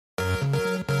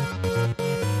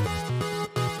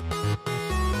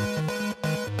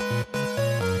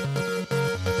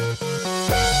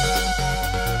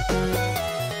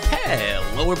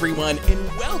Hello, everyone, and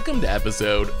welcome to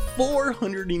episode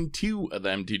 402 of the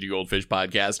MTG Goldfish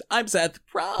podcast. I'm Seth,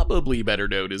 probably better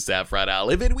known as Saffron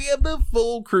Olive, and we have the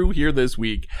full crew here this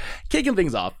week, kicking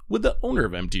things off with the owner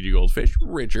of MTG Goldfish,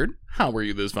 Richard. How are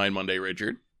you this fine Monday,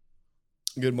 Richard?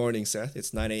 Good morning, Seth.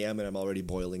 It's 9 a.m. and I'm already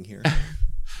boiling here.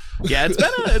 Yeah,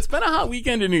 it's been a hot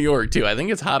weekend in New York too. I think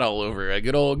it's hot all over. A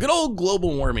good old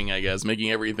global warming, I guess,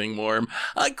 making everything warm.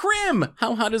 Krim,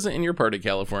 how hot is it in your part of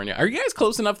California? Are you guys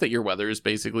close enough that your weather is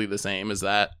basically the same? Is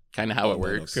that kind of how it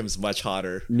works? No, Krim's much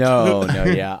hotter. No,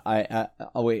 yeah.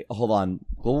 Oh wait, hold on.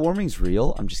 Global warming's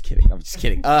real? I'm just kidding.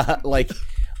 I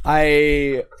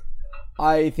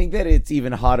think that it's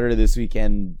even hotter this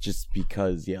weekend just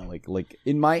because, yeah, like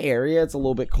in my area it's a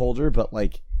little bit colder, but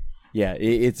yeah,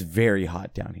 it's very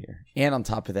hot down here. And on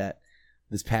top of that,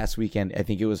 this past weekend, I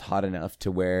think it was hot enough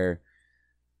to where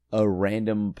a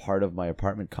random part of my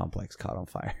apartment complex caught on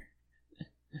fire.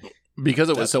 Because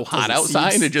it was so hot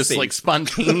outside, it just safe.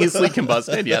 Spontaneously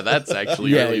combusted. Yeah, that's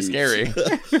actually really scary.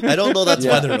 I don't know that's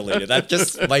weather related. That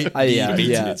just might be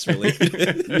maintenance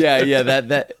related.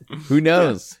 That who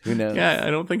knows? Who knows? Yeah,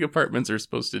 I don't think apartments are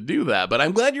supposed to do that, but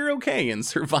I'm glad you're okay and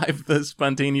survived the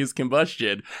spontaneous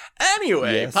combustion.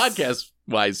 Anyway,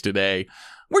 podcast-wise today,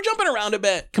 we're jumping around a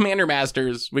bit. Commander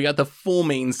Masters, we got the full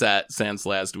main set since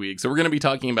last week, so we're going to be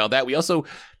talking about that. We also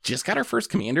just got our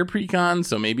first Commander Precon,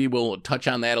 so maybe we'll touch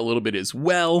on that a little bit as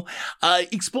well.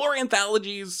 Explore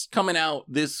Anthologies coming out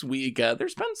this week.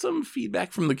 There's been some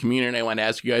feedback from the community I want to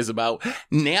ask you guys about.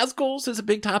 Nazguls is a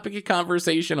big topic of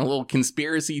conversation, a little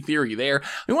conspiracy theory there.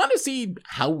 We want to see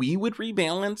how we would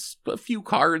rebalance a few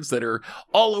cards that are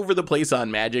all over the place on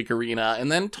Magic Arena,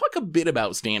 and then talk a bit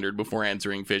about Standard before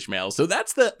answering fish mail. So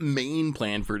that's the main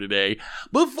plan for today.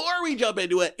 Before we jump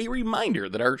into it, a reminder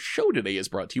that our show today is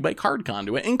brought to you by Card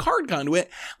Conduit. And Card Conduit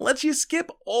lets you skip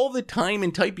all the time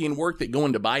and typing work that go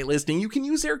into buy listing. You can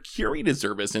use their curated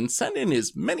service and send in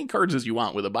as many cards as you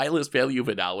want with a buy list value of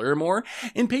 $1 or more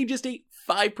and pay just a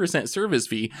 5% service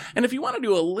fee. And if you want to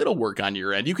do a little work on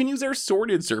your end, you can use their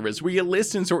sorted service where you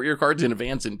list and sort your cards in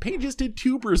advance and pay just a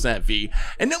 2% fee.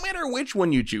 And no matter which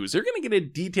one you choose, you're going to get a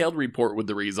detailed report with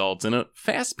the results and a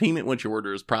fast payment once your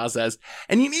order is processed.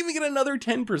 And you can even get another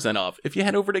 10% off if you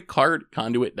head over to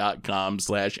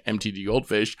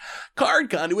cardconduit.com/MTGGoldfish. Card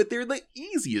Conduit, they're the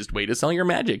easiest way to sell your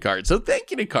Magic cards. So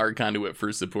thank you to Card Conduit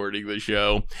for supporting the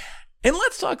show. And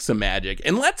let's talk some Magic,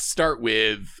 and let's start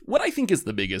with what I think is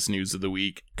the biggest news of the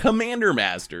week, Commander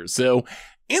Masters. So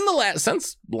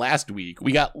since last week,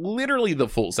 we got literally the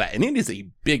full set, and it is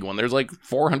a big one. There's like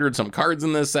 400 some cards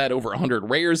in this set, over 100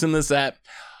 rares in this set.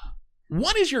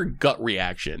 What is your gut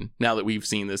reaction now that we've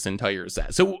seen this entire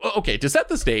set? So, okay, to set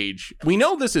the stage, we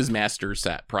know this is master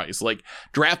set price. Like,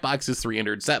 draft box is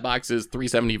 $300, set box is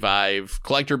 $375,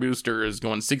 collector booster is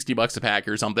going $60 a pack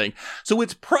or something. So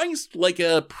it's priced like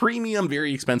a premium,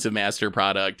 very expensive master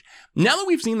product. Now that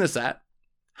we've seen the set,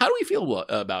 how do we feel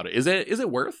about it? Is it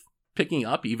worth picking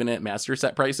up even at master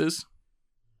set prices?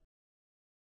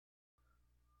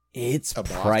 It's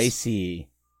pricey.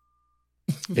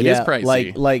 It is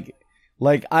pricey.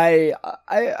 I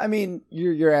mean,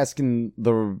 you're asking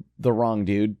the wrong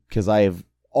dude, because I have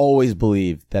always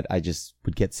believed that I just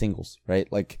would get singles,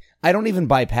 right? Like, I don't even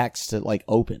buy packs to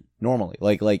open normally,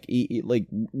 like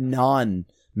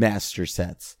non-master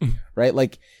sets, right?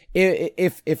 Like,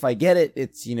 if I get it,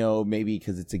 it's, maybe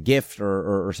because it's a gift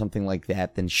or something like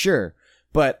that, then sure.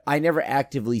 But I never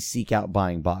actively seek out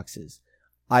buying boxes.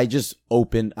 I just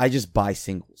buy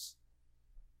singles.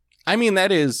 I mean,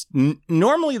 that is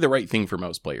normally the right thing for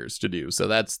most players to do. So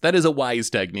that is a wise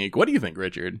technique. What do you think,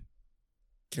 Richard?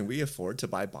 Can we afford to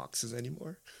buy boxes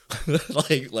anymore?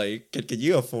 Can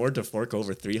you afford to fork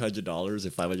over $300 or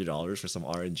 $500 for some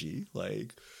RNG?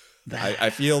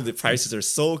 I feel the prices are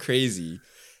so crazy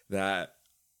that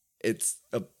it's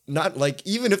not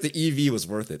even if the EV was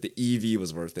worth it, the EV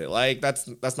was worth it.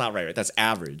 That's not right? That's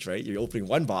average, right? You're opening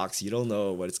one box, you don't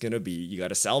know what it's going to be. You got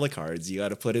to sell the cards, you got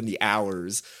to put in the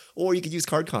hours, or you could use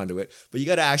Card Conduit, but you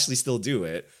got to actually still do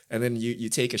it. And then you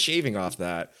take a shaving off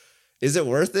that. Is it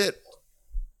worth it?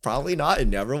 Probably not. It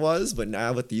never was. But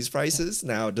now with these prices,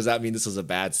 does that mean this was a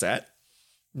bad set?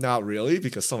 Not really,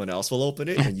 because someone else will open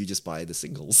it and you just buy the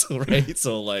singles, right?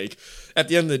 So at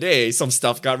the end of the day, some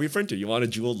stuff got reprinted. You want a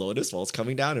Jeweled Lotus? Well, it's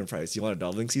coming down in price. You want a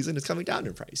Doubling Season? It's coming down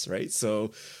in price, right?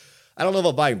 So I don't know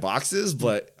about buying boxes,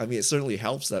 but I mean, it certainly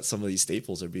helps that some of these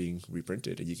staples are being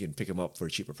reprinted and you can pick them up for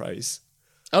a cheaper price.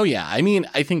 Oh, yeah. I mean,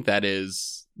 I think that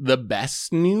is the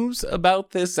best news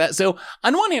about this set. So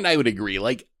on one hand, I would agree.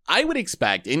 I would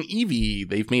expect in EV,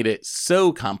 they've made it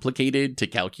so complicated to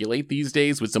calculate these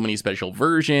days with so many special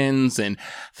versions and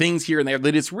things here and there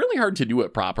that it's really hard to do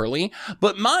it properly.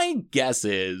 But my guess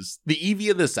is the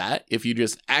EV of the set, if you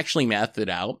just actually math it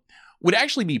out, would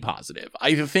actually be positive.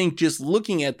 I think just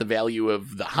looking at the value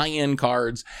of the high-end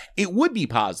cards, it would be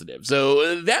positive.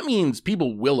 So that means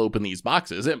people will open these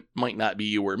boxes. It might not be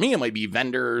you or me. It might be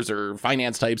vendors or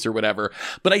finance types or whatever.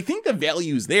 But I think the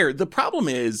value's there. The problem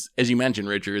is, as you mentioned,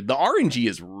 Richard, the RNG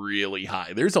is really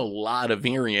high. There's a lot of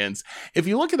variance. If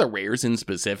you look at the rares in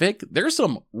specific, there's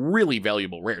some really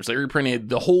valuable rares. They reprinted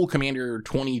the whole Commander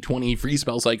 2020 free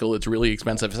spell cycle. It's really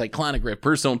expensive. Cyclonic Rift,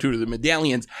 Personal Tutor, the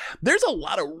medallions. There's a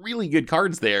lot of really good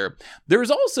cards there. There's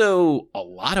also a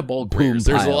lot of bulk rares.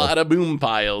 There's a lot of boom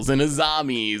piles and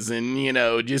azamis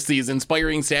and, just these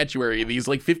inspiring statuary, these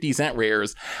like 50-cent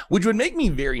rares, which would make me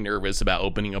very nervous about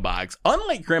opening a box.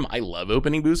 Unlike Grim, I love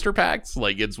opening booster packs.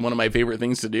 Like, it's one of my favorite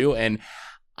things to do. And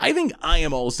I think I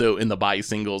am also in the buy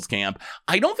singles camp.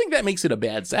 I don't think that makes it a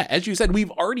bad set. As you said,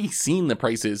 we've already seen the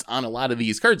prices on a lot of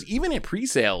these cards, even at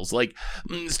pre-sales, like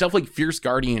stuff like Fierce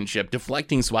Guardianship,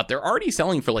 Deflecting Swat. They're already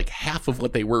selling for like half of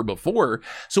what they were before.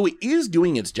 So it is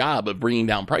doing its job of bringing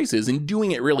down prices and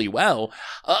doing it really well.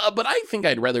 But I think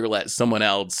I'd rather let someone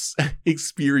else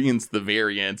experience the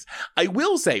variance. I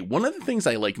will say one of the things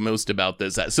I like most about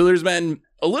this set, so there's been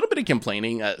a little bit of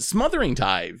complaining. Smothering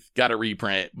Tithe got a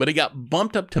reprint, but it got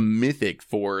bumped up to Mythic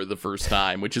for the first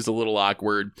time, which is a little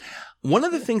awkward. One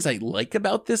of the things I like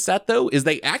about this set, though, is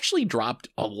they actually dropped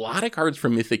a lot of cards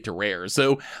from Mythic to Rare.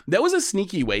 So that was a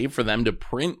sneaky way for them to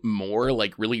print more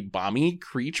like really bomby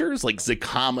creatures like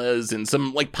Zakamas and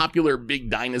some like popular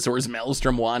big dinosaurs,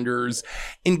 Maelstrom Wanderers,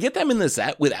 and get them in the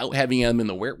set without having them in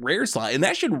the rare slot. And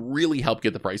that should really help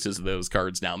get the prices of those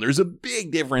cards down. There's a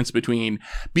big difference between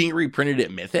being reprinted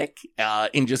at Mythic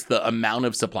in just the amount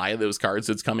of supply of those cards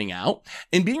that's coming out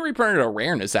and being reprinted at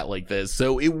Rare in a set like this.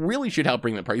 So it really should help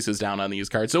bring the prices down on these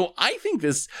cards. So I think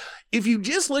this, if you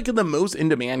just look at the most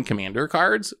in-demand Commander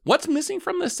cards, what's missing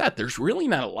from this set? There's really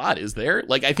not a lot, is there?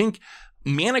 Like, I think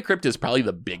Mana Crypt is probably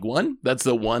the big one. That's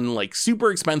the one, like, super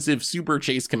expensive, super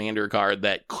chase Commander card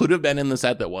that could have been in the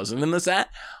set that wasn't in the set.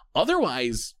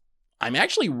 Otherwise, I'm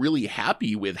actually really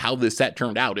happy with how this set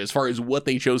turned out as far as what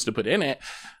they chose to put in it.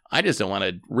 I just don't want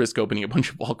to risk opening a bunch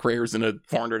of bulk rares in a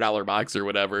 $400 box or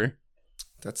whatever.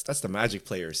 That's the Magic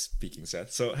players speaking,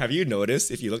 Seth. So have you noticed,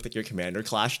 if you looked at your Commander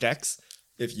Clash decks,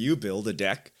 if you build a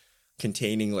deck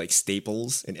containing like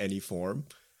staples in any form,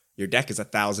 your deck is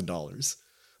 $1,000,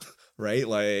 right?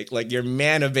 Like your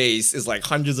mana base is like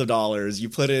hundreds of dollars. You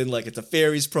put in like it's a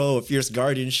Fairies Pro, a Fierce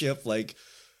Guardianship, like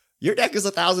your deck is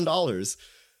 $1,000.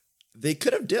 They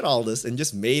could have did all this and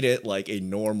just made it like a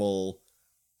normal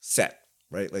set,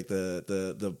 right? Like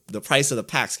the price of the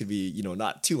packs could be,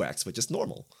 not 2x, but just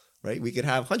normal. Right? We could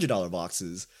have $100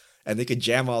 boxes and they could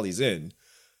jam all these in,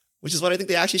 which is what I think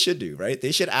they actually should do, right?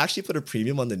 They should actually put a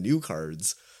premium on the new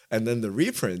cards, and then the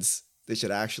reprints, they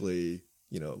should actually,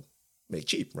 make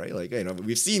cheap, right? Like,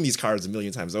 we've seen these cards a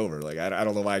million times over. Like, I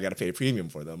don't know why I got to pay a premium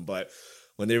for them, but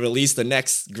when they release the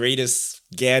next greatest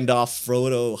Gandalf,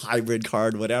 Frodo hybrid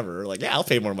card, whatever, like, yeah, I'll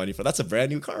pay more money for that. That's a brand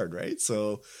new card, right?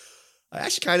 So I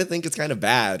actually kind of think it's kind of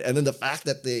bad. And then the fact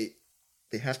that they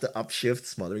have to upshift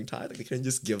Smothering Tithe. Like, they couldn't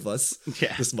just give us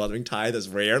the Smothering Tithe as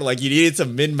rare. Like, you needed to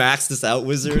min-max this out,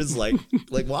 Wizards. Like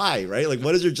why, right? Like,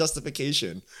 what is your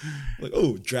justification? Like,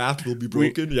 oh, draft will be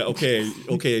broken? Yeah,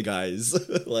 okay, guys.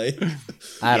 Like,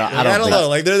 I don't know.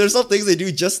 Like, there's some things they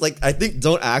do just, like, I think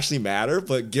don't actually matter,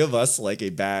 but give us, like,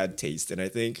 a bad taste. And I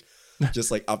think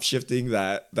just, like, upshifting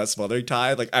that Smothering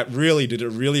Tithe, like, did it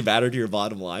really matter to your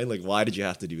bottom line? Like, why did you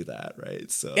have to do that, right?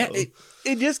 So... Yeah,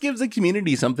 it just gives the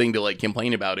community something to like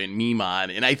complain about and meme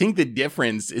on. And I think the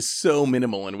difference is so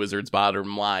minimal in Wizards'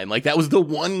 bottom line. Like, that was the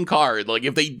one card. Like,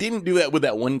 if they didn't do that with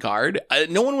that one card,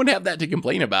 no one would have that to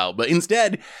complain about. But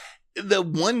instead, the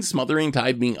one Smothering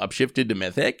Tithe being upshifted to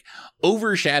Mythic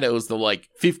overshadows the like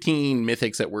 15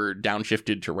 Mythics that were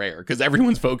downshifted to Rare because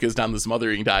everyone's focused on the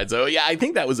Smothering Tithe. So yeah, I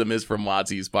think that was a miss from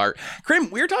Watsy's part. Krim,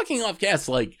 we were talking off cast,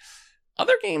 like,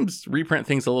 other games reprint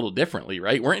things a little differently,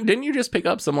 right? Didn't you just pick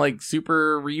up some like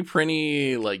super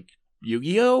reprinty like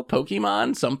Yu-Gi-Oh,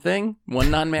 Pokemon, something? One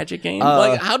non-Magic game?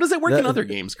 Like, how does it work in other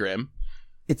games, Grim?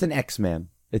 It's an X-Men.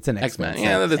 It's an X-Men.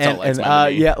 Yeah, that's all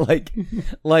X-Men. Yeah,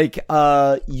 like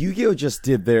Yu-Gi-Oh just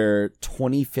did their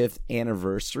 25th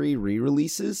anniversary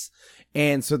re-releases,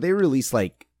 and so they released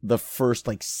like the first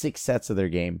like 6 sets of their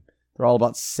game. They're all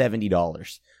about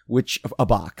 $70, which a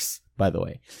box, by the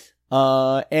way.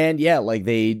 And yeah, like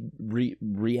they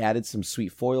re-added some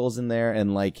sweet foils in there,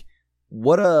 and like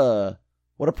what a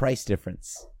price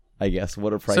difference I guess.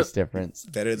 What a price difference.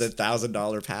 Better than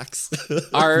 $1,000 packs.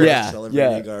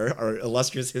 Yeah. Our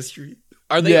illustrious history.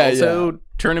 Are they also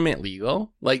tournament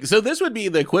legal? Like, so this would be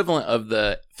the equivalent of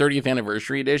the 30th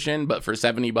anniversary edition, but for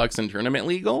 $70 in tournament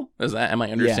legal? Am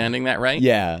I understanding that right?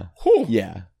 Yeah. Whew.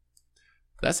 Yeah.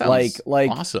 That sounds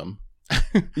awesome.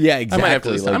 Yeah, exactly.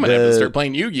 I might have to start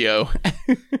playing Yu-Gi-Oh.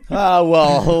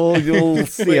 We'll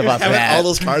see about that. All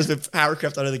those cards with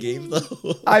Powercraft out of the game,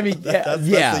 though. I mean, that's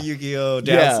the Yu-Gi-Oh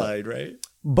downside, right?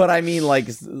 But I mean, like,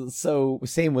 so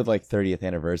same with like 30th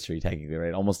anniversary, technically,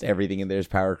 right? Almost everything in there is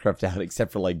Powercraft out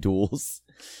except for like duels.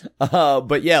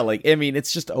 But yeah, like, I mean,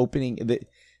 it's just opening.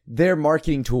 Their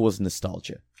marketing tool was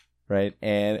nostalgia, right?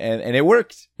 And it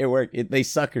worked. It worked. They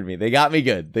suckered me. They got me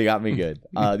good.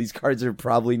 These cards are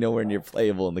probably nowhere near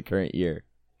playable in the current year.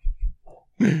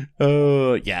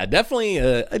 Yeah, definitely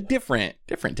a different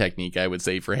technique, I would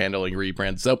say, for handling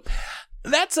reprints. So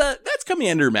that's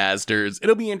Commander Masters.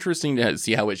 It'll be interesting to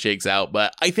see how it shakes out,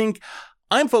 but I think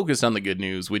I'm focused on the good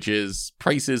news, which is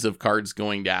prices of cards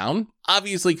going down.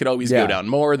 Obviously, could always go down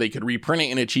more. They could reprint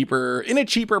it in a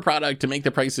cheaper product to make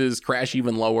the prices crash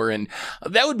even lower, and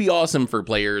that would be awesome for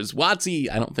players.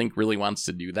 WotC, I don't think really wants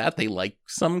to do that. They like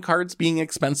some cards being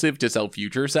expensive to sell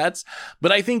future sets,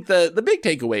 but I think the big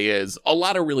takeaway is a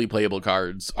lot of really playable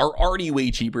cards are already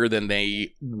way cheaper than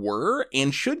they were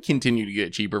and should continue to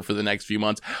get cheaper for the next few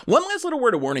months. One last little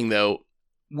word of warning, though.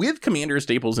 With Commander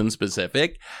staples in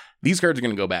specific, these cards are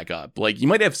going to go back up. Like, you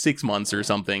might have 6 months or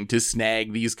something to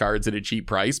snag these cards at a cheap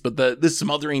price, but the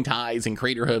Smothering Ties and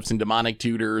Crater Hoofs and Demonic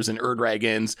Tutors and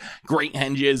Dragons, Great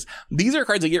Henges, these are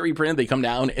cards that get reprinted, they come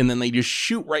down, and then they just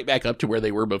shoot right back up to where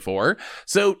they were before.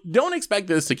 So don't expect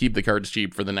this to keep the cards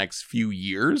cheap for the next few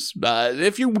years.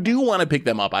 If you do want to pick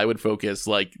them up, I would focus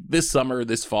like this summer,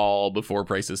 this fall, before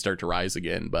prices start to rise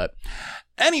again. But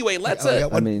anyway, let's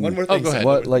one more thing. go ahead.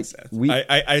 What, like,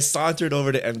 I sauntered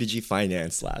over to MDG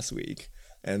Finance last week,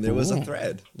 and there was a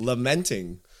thread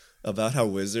lamenting about how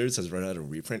Wizards has run out of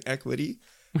reprint equity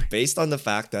based on the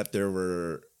fact that there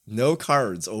were no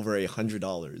cards over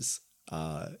 $100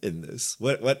 in this.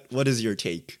 What is your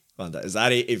take on that? Is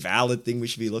that a valid thing we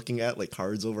should be looking at, like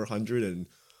cards over 100? And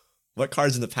what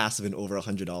cards in the past have been over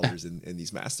 $100 in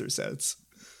these master sets?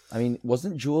 I mean,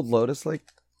 wasn't Jeweled Lotus like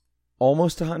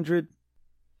almost 100?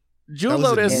 Jeweled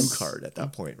Lotus Lotus was a new card at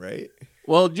that point, right?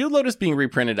 Well, Jeweled Lotus being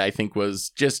reprinted, I think, was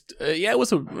just it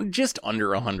was just under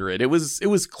 100. It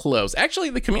was close. Actually,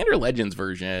 the Commander Legends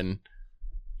version,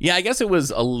 yeah, I guess it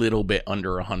was a little bit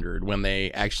under 100 when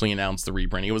they actually announced the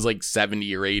reprinting. It was like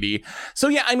 70 or 80. So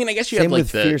yeah, I mean, I guess you Same have like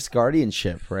with Fierce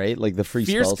Guardianship, right? Like the free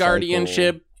Fierce spell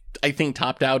Guardianship. cycle. I think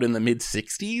topped out in the mid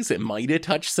 60s. It might have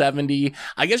touched 70.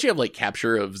 I guess you have like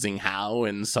Capture of Xinghao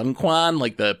and Sun Quan,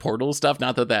 like the portal stuff.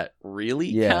 Not that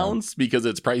really counts because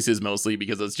its price is mostly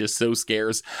because it's just so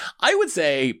scarce. I would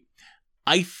say,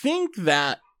 I think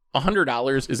that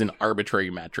 $100 is an arbitrary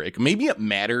metric. Maybe it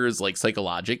matters like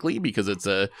psychologically because it's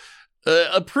a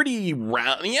pretty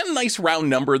round, nice round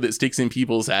number that sticks in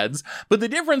people's heads. But the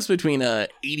difference between a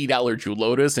 $80 Jewel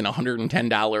Lotus and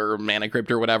 $110 Mana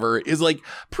Crypt or whatever is like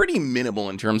pretty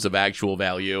minimal in terms of actual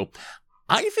value.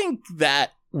 I think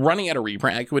that running out of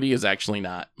reprint equity is actually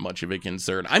not much of a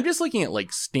concern. I'm just looking at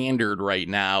like standard right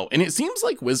now, and it seems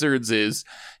like Wizards is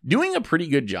doing a pretty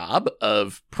good job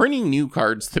of printing new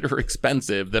cards that are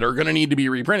expensive that are going to need to be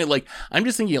reprinted. Like, I'm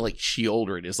just thinking like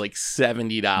Sheoldred is like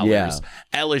 $70.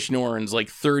 Elish Norn's like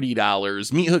 $30.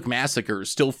 Meathook Massacre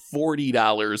is still $40.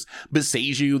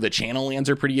 Beseju, the channel lands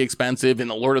are pretty expensive. In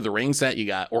the Lord of the Rings set, you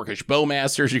got Orcish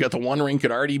Bowmasters, you got the One Ring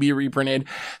could already be reprinted.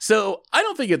 So I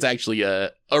don't think it's actually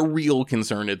a real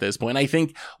concern at this point. I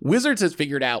think Wizards has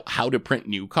figured out how to print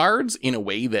new cards in a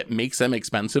way that makes them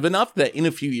expensive enough that in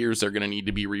a few years they're going to need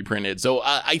to be reprinted. So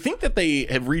I think that they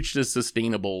have reached a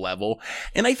sustainable level.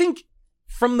 And I think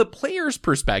from the player's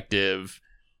perspective,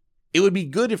 it would be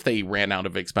good if they ran out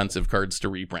of expensive cards to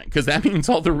reprint, because that means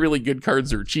all the really good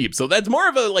cards are cheap. So that's more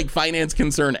of a like finance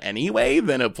concern anyway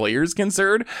than a player's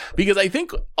concern, because I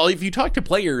think if you talk to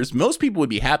players, most people would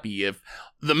be happy if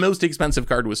the most expensive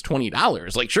card was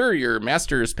 $20. Like, sure, your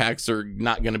Masters packs are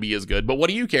not going to be as good, but what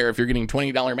do you care if you're getting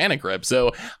 $20 Mana Crypt?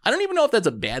 So I don't even know if that's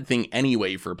a bad thing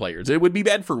anyway for players. It would be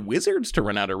bad for Wizards to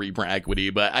run out of reprint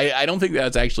equity, but I don't think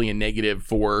that's actually a negative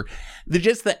for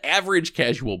just the average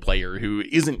casual player who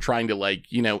isn't trying to like,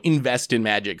 invest in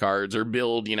Magic cards or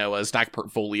build, a stock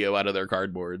portfolio out of their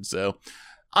cardboard. So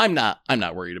I'm not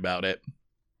worried about it.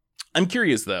 I'm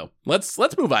curious though. Let's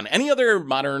move on. Any other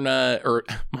modern?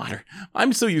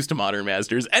 I'm so used to Modern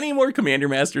Masters. Any more Commander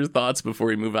Masters thoughts before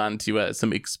we move on to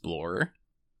some Explorer?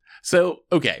 So,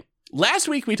 okay. Last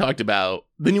week we talked about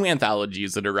the new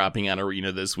anthologies that are dropping on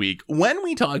Arena this week. When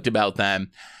we talked about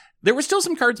them, there were still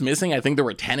some cards missing. I think there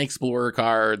were 10 Explorer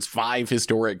cards, 5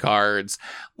 Historic cards.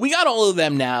 We got all of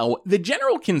them now. The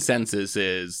general consensus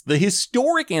is the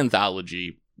Historic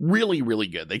Anthology, really, really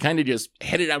good. They kind of just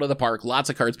hit it out of the park. Lots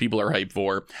of cards people are hyped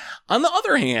for. On the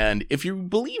other hand, if you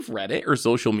believe Reddit or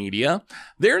social media,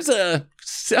 there's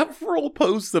several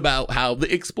posts about how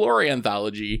the Explorer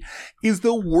Anthology is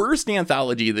the worst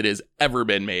anthology that has ever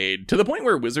been made, to the point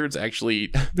where Wizards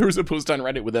actually, there was a post on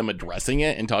Reddit with them addressing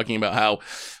it and talking about how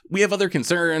we have other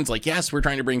concerns, like, yes, we're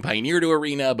trying to bring Pioneer to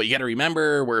Arena, but you gotta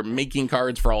remember, we're making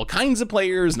cards for all kinds of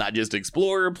players, not just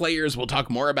Explorer players. We'll talk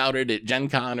more about it at Gen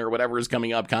Con or whatever is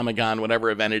coming up, Comic-Con, whatever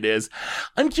event it is.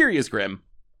 I'm curious, Grim,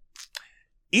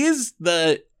 is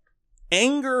the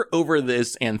anger over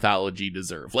this anthology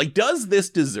deserve? Like, does this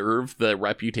deserve the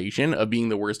reputation of being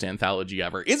the worst anthology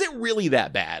ever? Is it really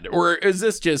that bad? Or is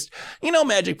this just,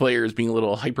 Magic players being a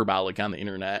little hyperbolic on the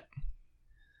internet?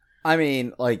 I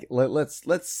mean, like,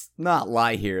 let's not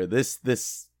lie here.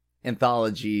 This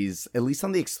anthologies, at least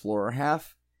on the Explorer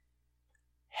half,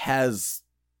 has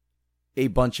a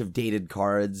bunch of dated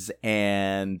cards,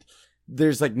 and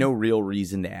there's like no real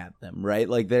reason to add them, right?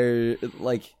 Like, they're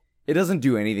like, it doesn't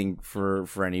do anything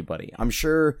for anybody. I'm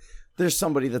sure there's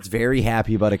somebody that's very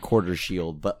happy about a Quarter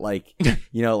Shield, but like,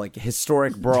 like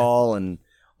Historic Brawl and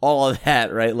all of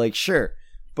that, right? Like, sure.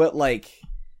 But like,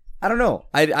 I don't know.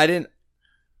 I didn't,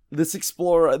 this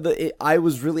Explorer, I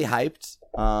was really hyped.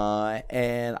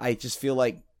 And I just feel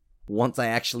like once I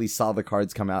actually saw the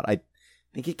cards come out, I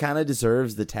think it kind of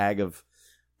deserves the tag of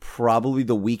probably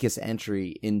the weakest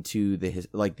entry into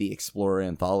the Explorer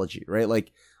Anthology, right?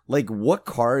 Like what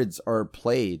cards are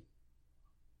played?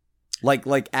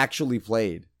 Like actually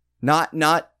played. Not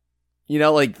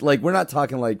like we're not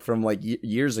talking like from like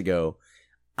years ago.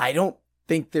 I don't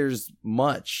think there's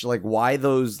much. Like, why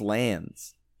those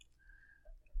lands?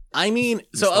 I mean,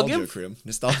 so nostalgia, I'll give Krim.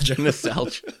 Nostalgia.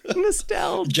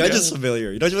 Nostalgia. Judge is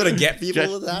familiar. Don't you want to get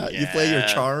people with that? Yeah. You play your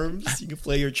charms. You can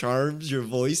play your charms, your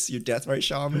voice, your Deathrite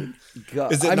Shaman.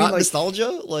 God, Is it not nostalgia?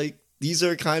 Like, these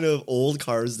are kind of old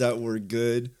cards that were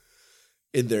good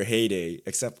in their heyday,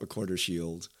 except a Quarter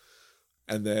Shield.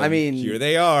 And then here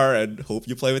they are, and hope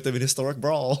you play with them in Historic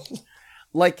Brawl.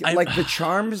 Like the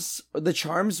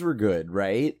charms were good,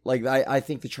 right? Like I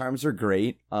think the charms are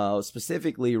great.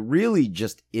 Specifically, really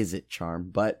just Izzet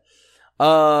charm, but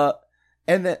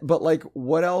like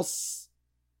what else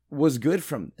was good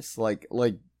from this? Like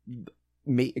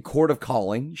Court of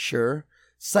Calling, sure.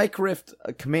 Psych Rift,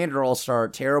 Commander All-Star,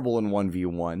 terrible in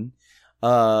 1v1.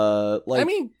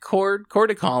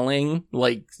 Court of Calling,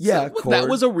 that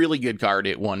was a really good card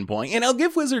at one point, and I'll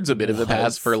give Wizards a bit of a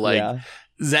pass for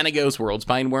Xenagos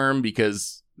Worldspine Worm,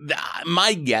 because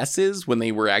my guess is when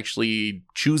they were actually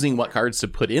choosing what cards to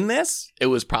put in this, it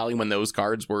was probably when those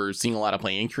cards were seeing a lot of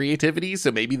playing creativity,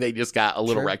 so maybe they just got a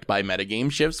little wrecked by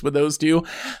metagame shifts with those two.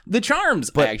 The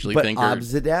charms, I actually think are...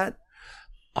 Obsidat?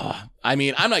 I'm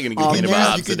not going to complain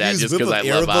about Obsidat just because I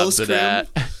love Obsidat.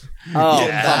 Oh,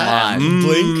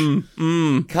 come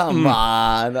on. Come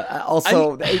on.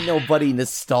 Also, ain't nobody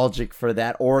nostalgic for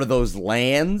that. Or those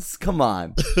lands? Come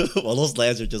on. Well, those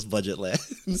lands are just budget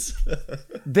lands.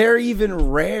 They're even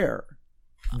rare.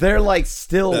 They're like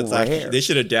still rare. Actually, they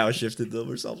should have downshifted them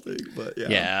or something. But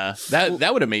yeah.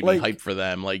 That would have made me hyped for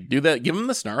them. Like, do that. Give them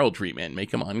the snarl treatment.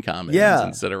 Make them uncommons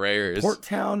instead of rares. Port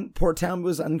Town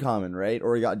was uncommon, right?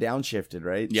 Or he got downshifted,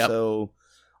 right? Yep. So,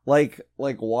 like,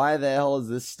 why the hell is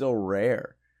this still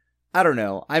rare? I don't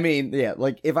know. I mean, yeah,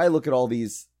 like, if I look at all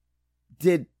these,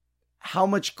 how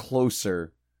much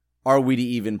closer are we to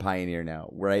even Pioneer now,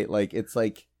 right? Like, it's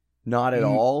like, not at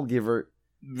all,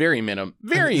 very minimal.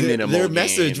 Their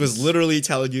message was literally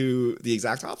telling you the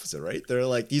exact opposite, right? They're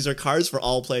like, these are cards for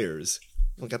all players.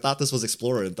 Like, I thought this was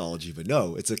Explorer Anthology, but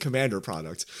no, it's a Commander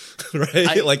product,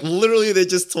 right? Like, literally, they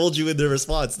just told you in their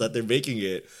response that they're making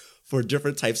it for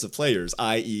different types of players,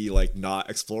 i.e., like, not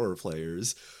Explorer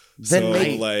players. We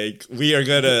are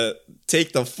going to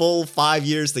take the full 5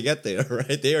 years to get there,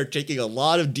 right? They are taking a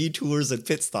lot of detours and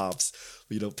pit stops,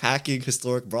 packing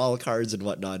Historic Brawl cards and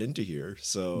whatnot into here.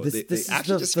 So this they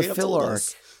actually just straight up told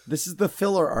us. This is the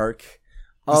filler arc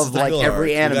of like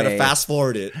every anime. We gotta fast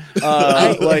forward it.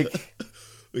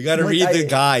 We gotta read the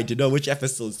guide to know which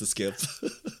episodes to skip.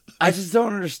 I just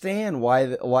don't understand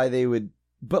why they would.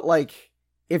 But like,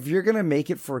 if you're gonna make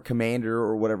it for Commander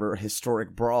or whatever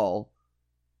Historic Brawl,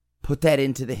 put that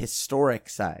into the historic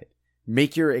side.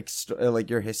 Make your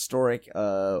historic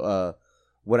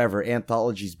whatever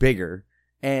anthologies bigger.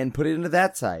 And put it into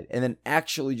that side. And then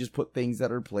actually just put things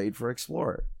that are played for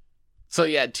Explorer. So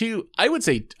yeah, I would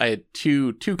say I had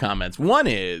two comments. One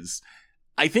is,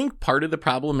 I think part of the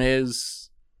problem is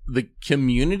the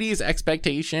community's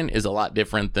expectation is a lot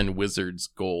different than Wizards'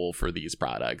 goal for these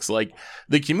products. Like,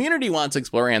 the community wants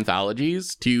Explorer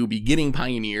Anthologies to be getting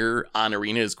Pioneer on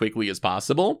Arena as quickly as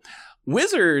possible.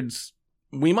 Wizards,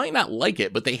 we might not like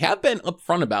it, but they have been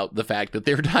upfront about the fact that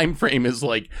their time frame is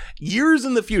like years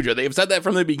in the future. They've said that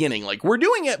from the beginning. Like, we're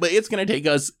doing it, but it's going to take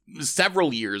us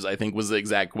several years, I think was the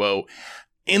exact quote.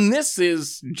 And this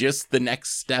is just the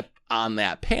next step on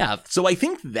that path. So I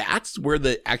think that's where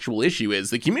the actual issue is.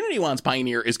 The community wants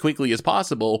Pioneer as quickly as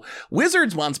possible.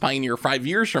 Wizards wants Pioneer 5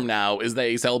 years from now as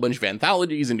they sell a bunch of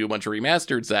anthologies and do a bunch of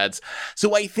remastered sets.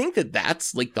 So I think that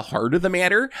that's like the heart of the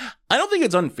matter. I don't think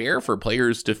it's unfair for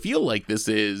players to feel like this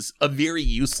is a very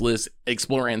useless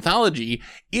Explorer anthology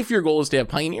if your goal is to have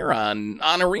Pioneer on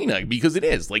Arena, because it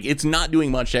is. Like, it's not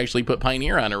doing much to actually put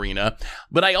Pioneer on Arena.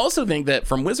 But I also think that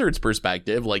from Wizards'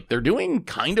 perspective, like, they're doing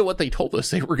kind of what they told us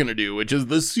they were going to do, which is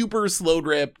the super slow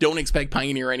drip. Don't expect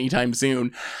Pioneer anytime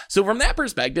soon. So from that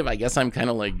perspective, I guess I'm kind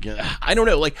of like, I don't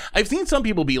know. Like, I've seen some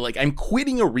people be like, I'm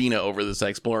quitting Arena over this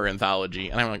Explorer anthology.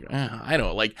 And I'm like, I don't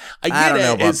know. Like, I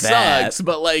get it. It sucks.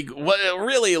 But like, what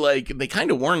really, like, they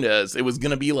kind of warned us it was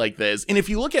going to be like this. And if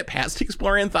you look at past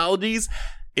Explorer anthologies,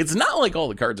 it's not like all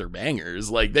the cards are bangers.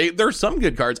 Like, there's some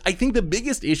good cards. I think the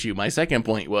biggest issue, my second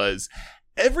point, was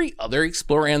every other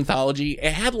Explorer anthology,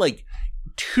 it had like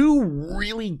two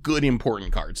really good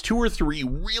important cards, 2 or 3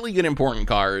 really good important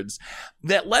cards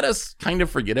that let us kind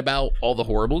of forget about all the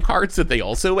horrible cards that they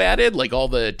also added, like all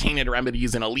the Tainted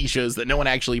Remedies and Alicias that no one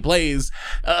actually plays,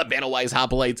 Battle-Wise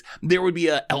Hoplites. There would be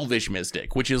a Elvish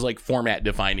Mystic, which is like format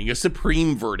defining, a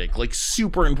Supreme Verdict, like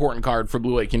super important card for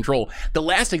Blue-White Control. The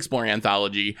last Explorer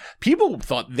anthology, people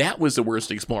thought that was the worst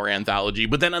Explorer anthology,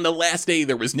 but then on the last day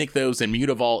there was Nykthos and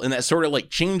Mutavault, and that sort of like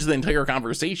changed the entire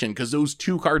conversation because those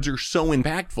 2 cards are so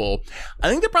impactful. I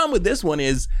think the problem with this one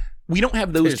is we don't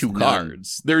have those 2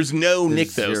 cards. There's no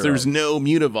Nykthos. There's no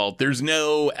Mutavault. There's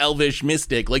no Elvish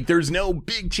Mystic. Like, there's no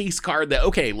big chase card that,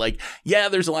 okay, like, yeah,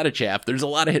 there's a lot of chaff. There's a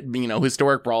lot of,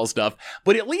 historic brawl stuff.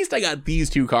 But at least I got these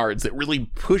 2 cards that really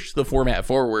push the format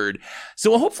forward.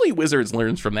 So hopefully Wizards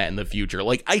learns from that in the future.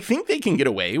 Like, I think they can get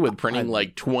away with printing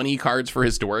like 20 cards for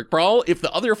historic brawl if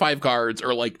the other 5 cards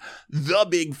are like the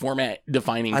big format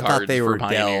defining cards. I thought they were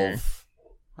Pioneer. Delve.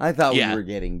 I thought we were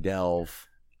getting Delve.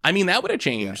 I mean, that would have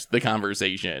changed the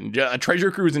conversation.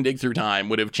 Treasure Cruise and Dig Through Time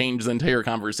would have changed the entire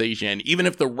conversation, even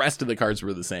if the rest of the cards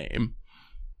were the same.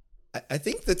 I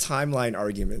think the timeline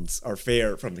arguments are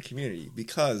fair from the community,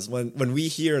 because when we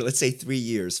hear, let's say 3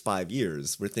 years, 5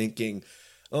 years, we're thinking,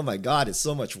 oh my God, it's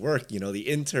so much work. The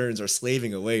interns are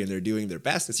slaving away and they're doing their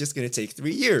best. It's just going to take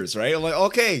 3 years, right? I'm like,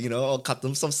 okay, I'll cut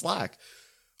them some slack.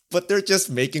 But they're just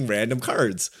making random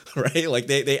cards, right? Like,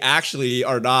 they actually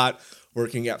are not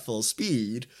working at full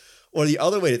speed. Or the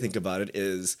other way to think about it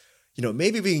is,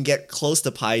 maybe we can get close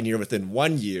to Pioneer within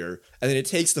 1 year, and then it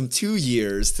takes them 2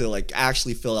 years to like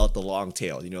actually fill out the long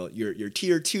tail. Your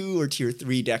tier 2 or tier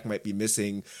 3 deck might be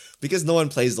missing because no one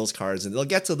plays those cards, and they'll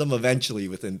get to them eventually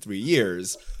within 3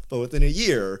 years. But within a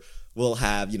year, we'll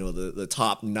have, the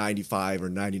top 95 or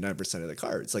 99% of the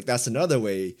cards. Like, that's another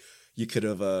way you could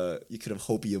have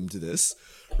hopiumed this,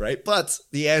 right? But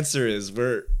the answer is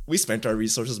we spent our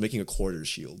resources making a quarter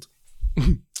shield,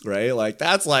 right? Like,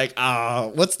 that's like,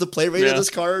 what's the play rate of this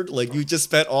card? Like, you just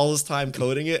spent all this time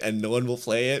coding it and no one will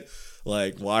play it.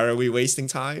 Like, why are we wasting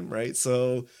time, right?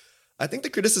 So I think the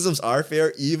criticisms are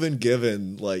fair, even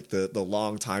given like the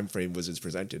long time frame Wizards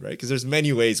presented, right? Because there's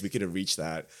many ways we could have reached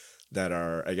that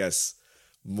are, I guess,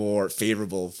 more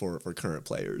favorable for current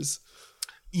players.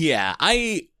 Yeah,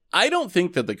 I don't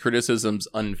think that the criticism's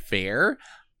unfair.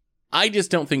 I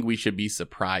just don't think we should be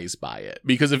surprised by it.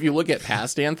 Because if you look at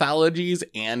past anthologies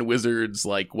and Wizards,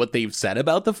 like, what they've said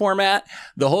about the format,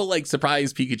 the whole, like,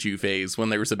 surprise Pikachu phase when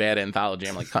there was a bad anthology,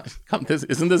 I'm like,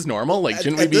 isn't this normal? Like,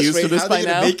 shouldn't we be used to this by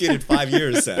now? How are they going to make it in 5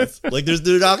 years, Seth? Like,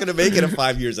 they're not going to make it in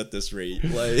 5 years at this rate.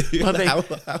 Like, how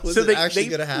is it actually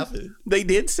going to happen? They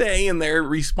did say in their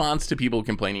response to people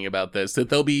complaining about this that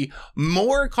there'll be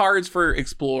more cards for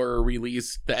Explorer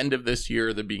released the end of this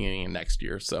year, the beginning of next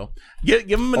year. So give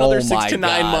them another 6 to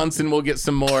 9 months, and we'll get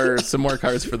some more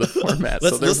cards for the format.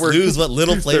 Let's lose what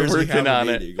little players we have on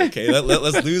remaining. Okay,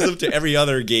 let's lose them to every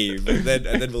other game, and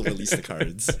then we'll release the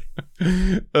cards.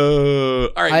 All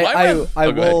right.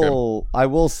 I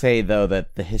will say though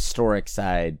that the historic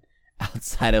side,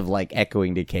 outside of like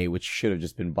Echoing Decay, which should have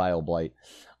just been Bile Blight,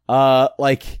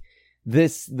 like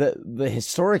this, the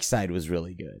historic side was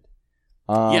really good.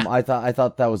 I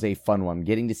thought that was a fun one.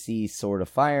 Getting to see Sword of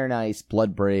Fire and Ice,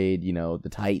 Bloodbraid, the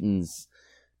Titans,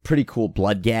 pretty cool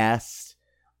Bloodghast,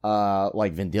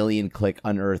 like Vendilion Click,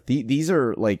 Unearth. These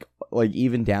are like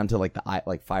even down to like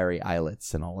the Fiery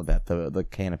Islets and all of that. The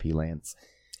Canopy Lance.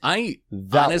 That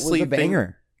was a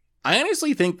banger. I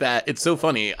honestly think that it's so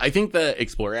funny. I think the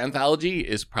Explorer Anthology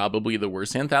is probably the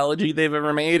worst anthology they've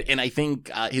ever made. And I think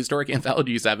Historic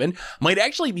Anthology 7 might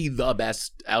actually be the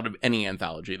best out of any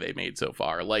anthology they've made so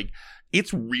far. Like,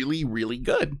 it's really, really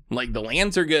good. Like, the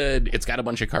lands are good. It's got a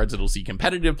bunch of cards that'll see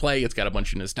competitive play. It's got a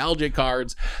bunch of nostalgic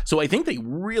cards. So I think they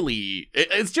really,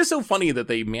 it's just so funny that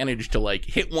they managed to like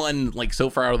hit one like so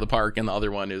far out of the park and the other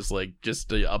one is like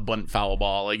just a bunt foul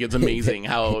ball. Like, it's amazing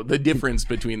how the difference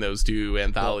between those two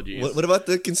anthologies. What about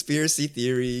the conspiracy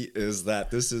theory is that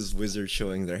this is Wizards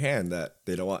showing their hand that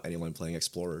they don't want anyone playing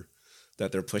Explorer,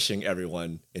 that they're pushing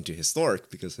everyone into Historic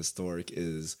because Historic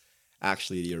is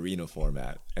actually the arena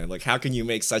format. And like, how can you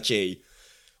make such a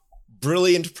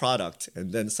brilliant product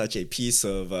and then such a piece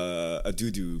of a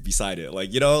doo-doo beside it?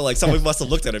 Like, you know, like someone must have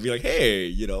looked at it and be like, hey,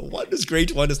 you know, one is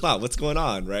great, one is not, what's going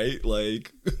on, right?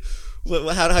 Like,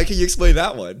 how can you explain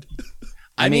that one?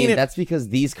 I mean, that's because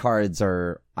these cards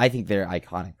are, I think they're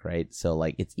iconic, right? So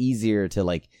like, it's easier to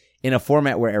like, in a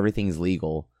format where everything's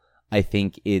legal, I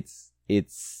think it's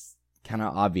kind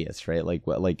of obvious, right? Like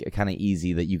kind of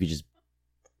easy that you could just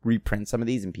reprint some of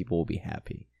these and people will be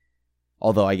happy.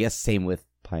 Although I guess same with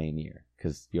Pioneer,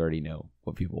 because you already know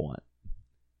what people want.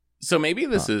 So maybe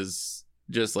this is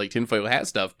just like tinfoil hat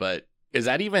stuff, but is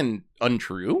that even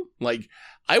untrue? Like,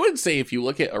 I would say if you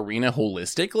look at Arena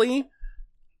holistically,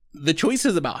 the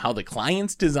choices about how the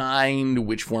client's designed,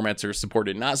 which formats are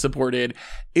supported, not supported,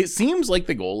 it seems like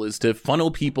the goal is to funnel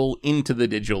people into the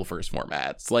digital first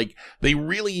formats. Like, they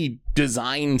really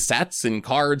design sets and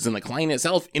cards and the client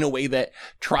itself in a way that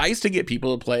tries to get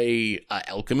people to play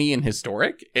Alchemy and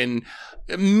Historic and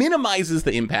minimizes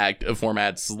the impact of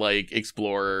formats like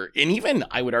Explorer and even,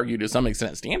 I would argue, to some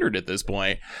extent, Standard at this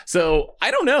point. So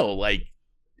I don't know, like,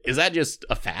 is that just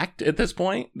a fact at this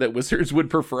point that Wizards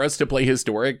would prefer us to play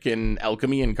Historic and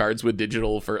Alchemy and cards with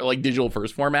digital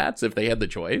first formats if they had the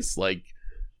choice? Like,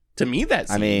 to me, that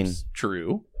seems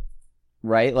true.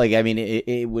 Right? Like, I mean,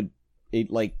 it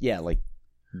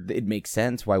makes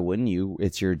sense. Why wouldn't you?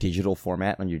 It's your digital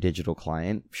format on your digital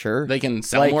client. Sure. They can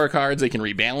sell more cards. They can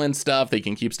rebalance stuff. They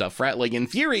can keep stuff fresh. Like, in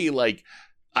theory, like,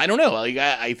 I don't know. Like,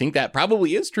 I think that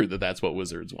probably is true that that's what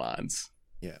Wizards wants.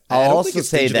 Yeah. I'll also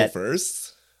say that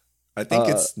first. I think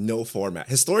it's no format.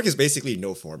 Historic is basically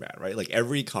no format, right? Like,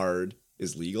 every card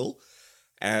is legal,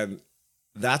 and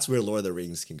that's where Lord of the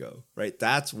Rings can go, right?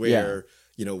 That's where,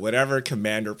 you know, whatever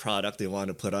Commander product they want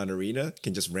to put on Arena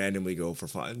can just randomly go for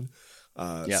fun.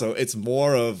 So it's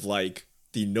more of like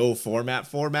the no format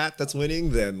that's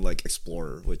winning than like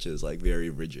Explorer, which is like very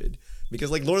rigid.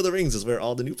 Because like Lord of the Rings is where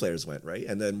all the new players went, right?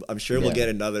 And then I'm sure we'll get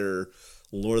another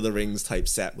Lord of the Rings type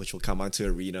set, which will come onto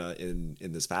Arena in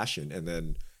this fashion, and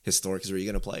then Historic is where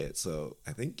you're going to play it. So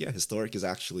I think, Historic is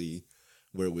actually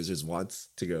where Wizards wants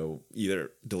to go, either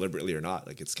deliberately or not.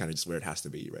 Like, it's kind of just where it has to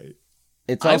be, right?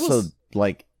 It's also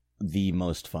like the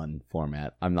most fun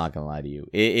format. I'm not going to lie to you.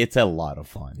 It's a lot of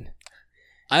fun.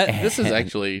 This is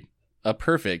actually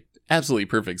absolutely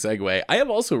perfect segue. I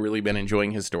have also really been enjoying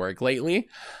Historic lately.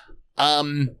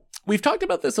 We've talked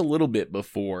about this a little bit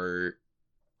before.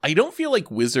 I don't feel like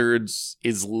Wizards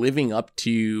is living up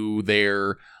to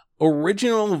their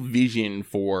original vision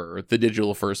for the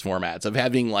digital first formats of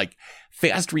having like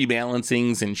fast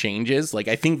rebalancings and changes. Like,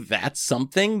 I think that's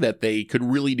something that they could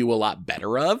really do a lot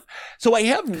better of. So I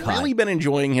have really been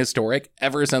enjoying Historic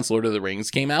ever since Lord of the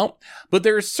Rings came out. But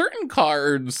there are certain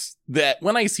cards that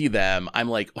when I see them, I'm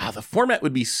like, wow, the format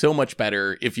would be so much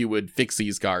better if you would fix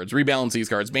these cards, rebalance these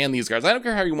cards, ban these cards. I don't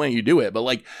care how you want you do it, but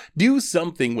like, do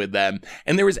something with them.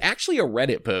 And there was actually a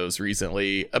Reddit post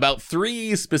recently about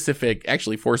four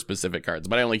specific cards,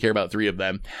 but I only care about three of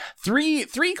them.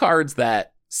 Three cards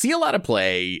that see a lot of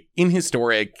play in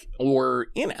Historic or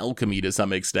in Alchemy to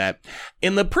some extent.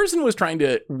 And the person was trying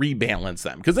to rebalance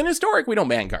them, because in Historic, we don't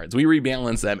ban cards, we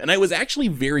rebalance them. And I was actually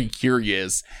very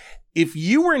curious, if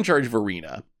you were in charge of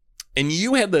Arena and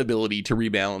you had the ability to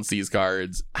rebalance these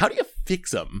cards, how do you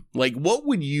fix them? Like, what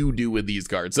would you do with these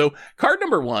cards? So card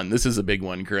number 1, this is a big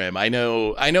one, Krim. I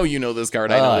know you know this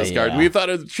card. I know this card. We thought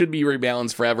it should be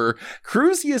rebalanced forever.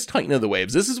 Crucius, Titan of the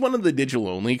Waves. This is one of the digital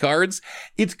only cards.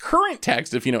 It's current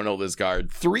text, if you don't know this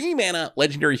card. 3 mana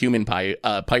legendary human pirate.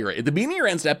 At the beginning of your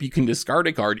end step, you can discard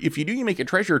a card. If you do, you make a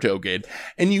treasure token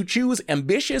and you choose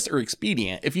Ambitious or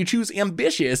Expedient. If you choose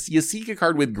Ambitious, you seek a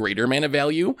card with greater mana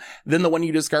value than the one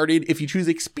you discarded. If you choose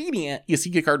Expedient, you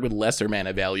seek a card with lesser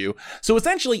mana value. So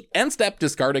essentially, end step,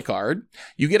 discard a card.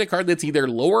 You get a card that's either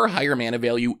lower or higher mana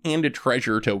value and a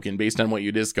treasure token based on what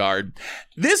you discard.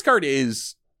 This card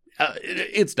is...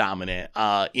 it's dominant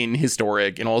in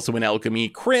Historic and also in Alchemy.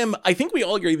 Krim, I think we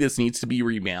all agree this needs to be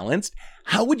rebalanced.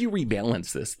 How would you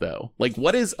rebalance this, though? Like,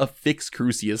 what does a fixed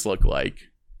Crucius look like?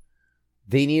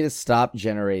 They need to stop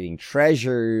generating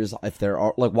treasures. If there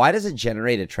are, like, why does it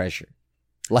generate a treasure?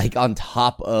 Like, on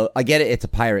top of, I get it, it's a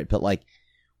pirate, but like,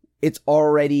 it's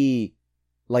already,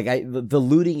 like, the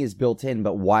looting is built in,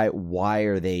 but why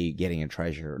are they getting a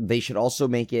treasure? They should also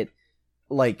make it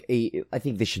like I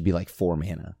think they should be like 4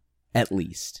 mana. At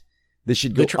least. This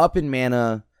should go up in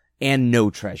mana and no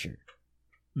treasure.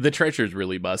 The treasure's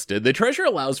really busted. The treasure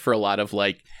allows for a lot of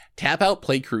like tap out,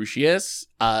 play Crucius,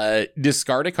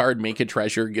 discard a card, make a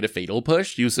treasure, get a fatal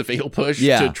push, use a fatal push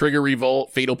to trigger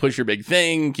revolt, fatal push your big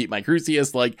thing, keep my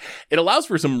Crucius. Like, it allows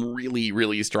for some really,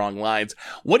 really strong lines.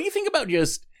 What do you think about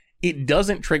just it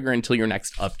doesn't trigger until your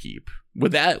next upkeep?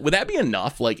 Would that be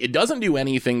enough? Like, it doesn't do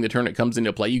anything the turn it comes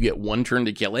into play. You get 1 turn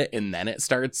to kill it, and then it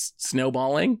starts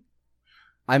snowballing.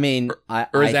 I mean, I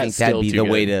think that'd be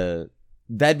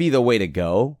the way to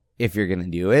go if you're gonna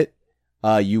do it.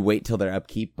 You wait till their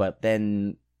upkeep, but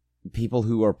then people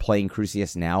who are playing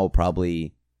Crucius now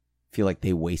probably feel like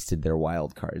they wasted their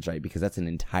wild cards, right? Because that's an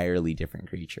entirely different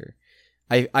creature.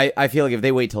 I feel like if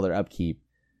they wait till their upkeep,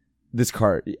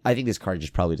 I think this card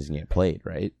just probably doesn't get played,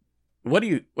 right? What do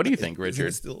you think,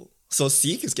 Richard? So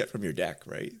Seek is get from your deck,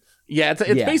 right? Yeah,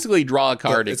 it's basically draw a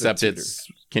card, except it's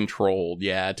controlled,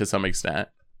 to some extent.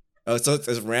 Oh, so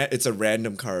it's a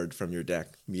random card from your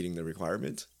deck meeting the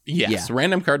requirement? Yes,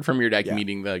 random card from your deck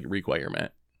meeting the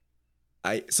requirement.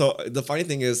 So the funny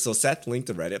thing is, so Seth linked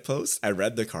a Reddit post. I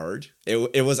read the card.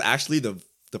 It was actually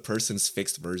the person's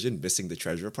fixed version missing the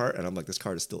treasure part, and I'm like, this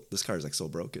card is like so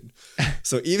broken.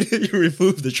 So even if you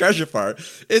remove the treasure part,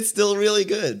 it's still really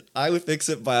good. I would fix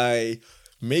it by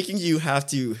making you have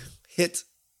to hit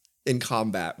in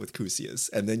combat with Crucius,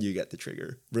 and then you get the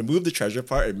trigger. Remove the treasure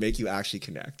part and make you actually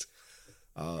connect.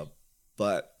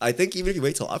 But I think even if you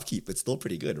wait till upkeep, it's still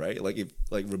pretty good, right? Like,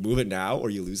 remove it now or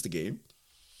you lose the game,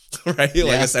 right? Yeah.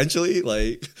 Like, essentially,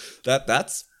 like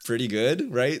that's pretty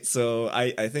good, right? So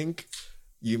I think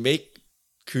you make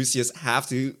Crucius have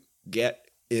to get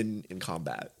in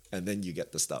combat, and then you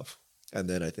get the stuff. And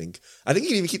then I think you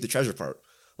can even keep the treasure part.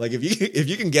 Like, if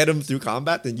you can get him through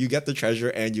combat, then you get the treasure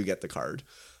and you get the card.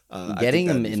 Getting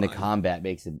him into combat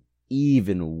makes it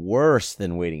even worse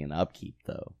than waiting an upkeep,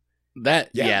 though. That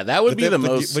would be the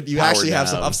most. But you actually have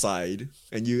some upside,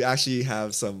 and you actually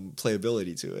have some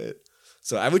playability to it.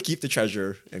 So I would keep the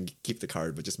treasure and keep the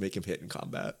card, but just make him hit in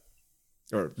combat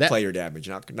or player damage,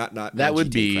 not that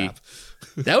would be crap.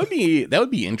 that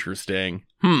would be interesting.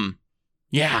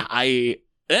 Yeah,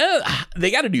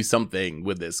 they got to do something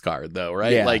with this card, though,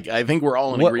 right? Yeah. Like, I think we're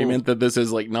all in agreement that this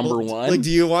is like number one. Like, do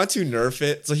you want to nerf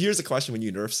it? So here's a question: when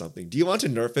you nerf something, do you want to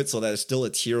nerf it so that it's still a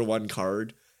tier 1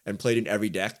 card and played in every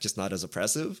deck, just not as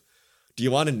oppressive? Do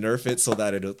you want to nerf it so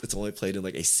that it's only played in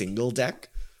like a single deck,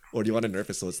 or do you want to nerf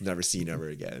it so it's never seen ever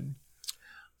again?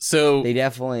 So they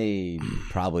definitely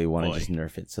probably want to just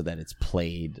nerf it so that it's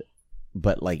played,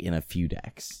 but like in a few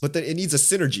decks. But then it needs a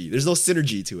synergy. There's no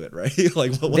synergy to it, right?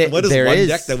 Like, what is one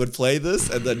deck that would play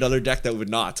this and another deck that would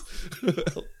not?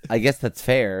 I guess that's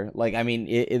fair. Like, I mean,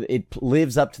 it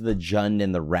lives up to the Jund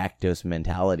and the Rakdos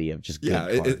mentality of just good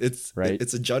cards, right?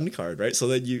 It's a Jund card, right? So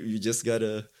then you just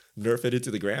gotta nerf it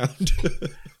into the ground.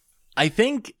 I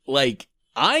think, like,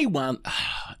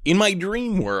 in my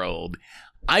dream world,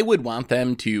 I would want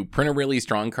them to print a really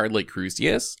strong card like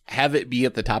Crucius, have it be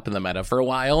at the top of the meta for a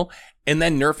while, and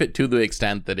then nerf it to the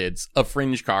extent that it's a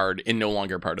fringe card and no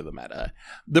longer part of the meta.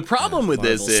 The problem with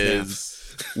this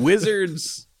is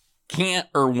Wizards can't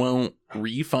or won't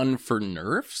refund for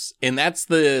nerfs, and that's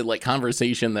the like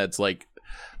conversation that's like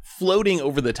floating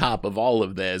over the top of all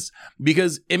of this,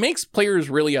 because it makes players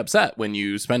really upset when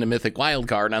you spend a mythic wild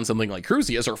card on something like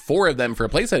Crucius, or 4 of them for a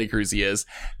playset of Crucius,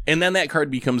 and then that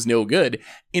card becomes no good.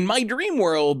 In my dream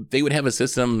world, they would have a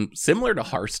system similar to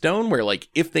Hearthstone, where like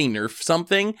if they nerf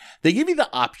something, they give you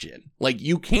the option. Like,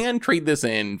 you can trade this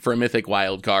in for a mythic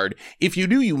wild card. If you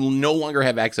do, you will no longer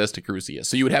have access to Crucius,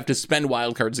 so you would have to spend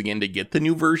wild cards again to get the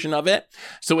new version of it.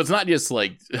 So it's not just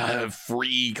like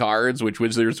free cards, which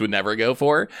Wizards would never go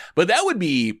for. But that would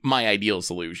be my ideal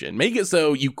solution. Make it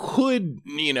so you could,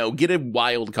 get a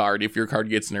wild card if your card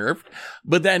gets nerfed,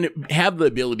 but then have the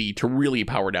ability to really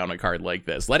power down a card like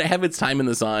this. Let it have its time in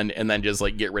the sun, and then just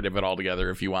like get rid of it altogether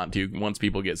if you want to, once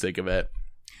people get sick of it.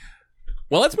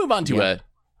 Well, let's move on to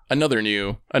Another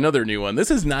new one.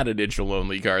 This is not a digital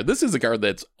only card. This is a card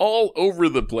that's all over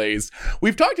the place.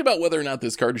 We've talked about whether or not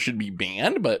this card should be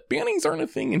banned, but bannings aren't a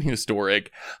thing in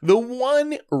Historic. The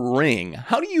One Ring.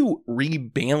 How do you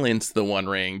rebalance the One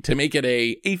Ring to make it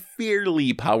a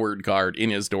fairly powered card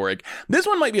in Historic? This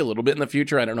one might be a little bit in the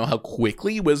future. I don't know how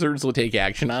quickly Wizards will take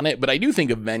action on it, but I do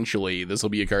think eventually this will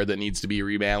be a card that needs to be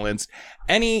rebalanced.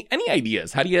 Any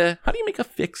ideas? How do you make a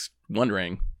fixed One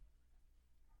Ring?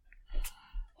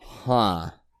 Huh.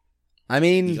 I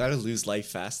mean, you gotta lose life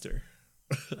faster,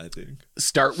 I think.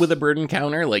 Start with a burden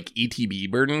counter, like ETB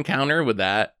burden counter with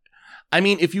that. I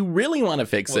mean, if you really want to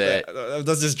fix it.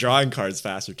 That's just drawing cards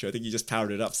faster, too. I think you just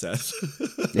powered it up, Seth.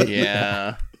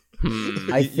 Yeah.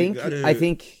 I think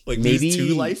like maybe lose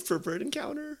 2 life per burden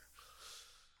counter?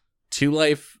 2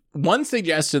 life. One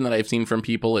suggestion that I've seen from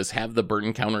people is have the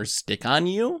burden counter stick on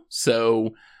you.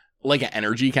 So like an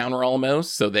energy counter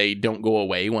almost, so they don't go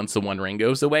away once the One Ring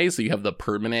goes away. So you have the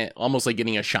permanent, almost like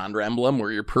getting a Chandra emblem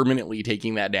where you're permanently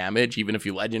taking that damage, even if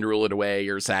you legend rule it away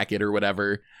or sack it or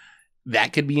whatever.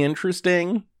 That could be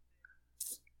interesting.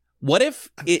 What if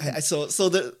it...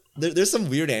 There's some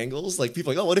weird angles. Like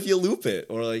people are like, oh, what if you loop it?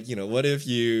 Or like, what if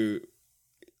you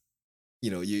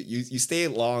stay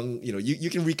long, you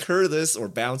can recur this or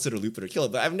bounce it or loop it or kill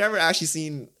it. But I've never actually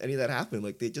seen any of that happen.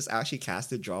 Like they just actually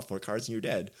cast it, draw 4 cards and you're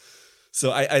dead.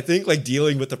 So I think like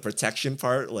dealing with the protection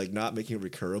part, like not making it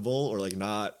recurable or like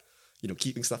not,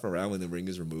 keeping stuff around when the ring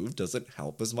is removed doesn't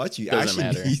help as much. You actually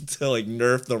need to like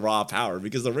nerf the raw power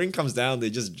because the ring comes down, they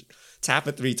just tap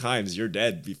it 3 times, you're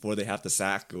dead before they have to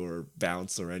sack or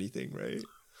bounce or anything, right?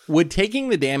 Would taking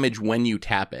the damage when you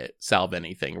tap it solve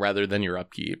anything rather than your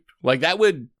upkeep? Like that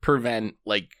would prevent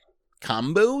like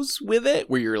combos with it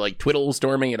where you're like twiddle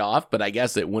storming it off, but I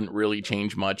guess it wouldn't really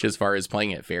change much as far as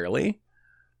playing it fairly.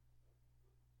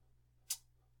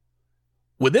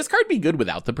 Would this card be good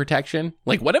without the protection?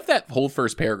 Like what if that whole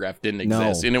first paragraph didn't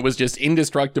exist and it was just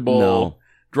indestructible,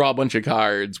 draw a bunch of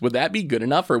cards? Would that be good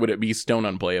enough or would it be stone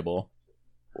unplayable?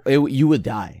 You would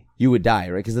die. You would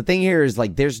die, right? Because the thing here is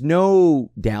like there's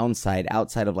no downside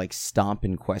outside of like Stomp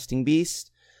and Questing Beast,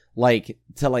 like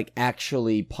to like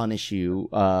actually punish you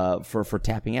for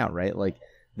tapping out, right? Like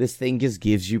this thing just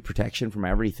gives you protection from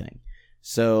everything.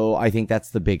 So I think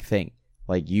that's the big thing.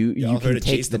 Like you can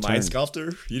take the Mind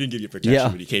Sculptor. He didn't give you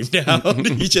protection when he came down.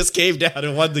 He just came down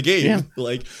and won the game. Yeah.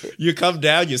 Like you come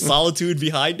down, you Solitude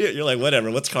behind it. You're like, whatever.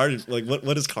 What's card? Like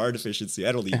what is card efficiency?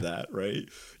 I don't need that, right?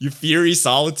 You Fury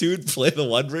Solitude, play the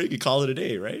One Ring, and call it a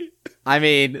day, right? I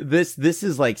mean, this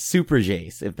is like super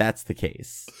Jace if that's the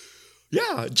case.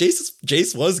 Yeah,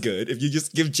 Jace was good. If you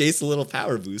just give Jace a little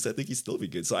power boost, I think he'd still be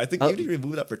good. So I think you need to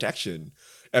remove that protection.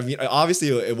 I mean, obviously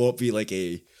it won't be like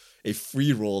a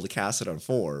free roll to cast it on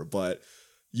 4, but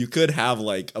you could have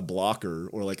like a blocker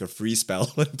or like a free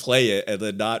spell and play it and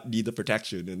then not need the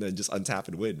protection and then just untap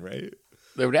and win, right?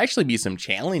 There would actually be some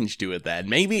challenge to it then.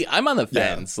 Maybe I'm on the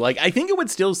fence. Yeah. Like I think it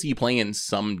would still see play in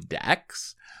some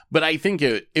decks, but I think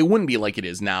it wouldn't be like it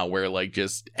is now where like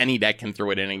just any deck can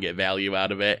throw it in and get value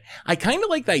out of it. I kind of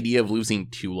like the idea of losing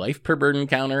 2 life per burden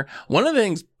counter. One of the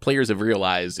things players have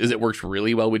realized is it works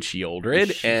really well with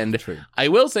Shieldred. And I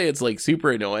will say it's like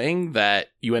super annoying that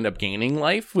you end up gaining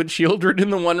life with Shieldred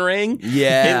in the One Ring.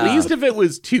 Yeah. At least if it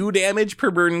was 2 damage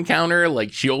per burden counter,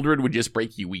 like Shieldred would just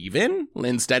break you even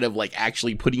instead of like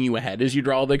actually putting you ahead as you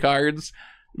draw the cards.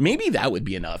 Maybe that would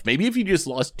be enough. Maybe if you just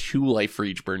lost 2 life for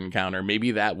each burden counter,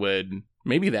 maybe that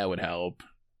would help.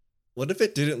 What if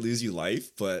it didn't lose you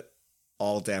life, but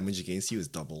all damage against you is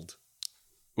doubled?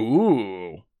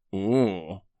 Ooh.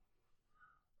 Or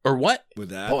what? Would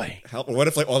that help? Or what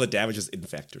if like all the damage is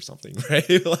infect or something,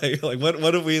 right? like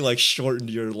what if we like shortened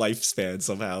your lifespan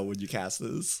somehow when you cast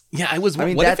this? Yeah, I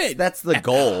mean, that's the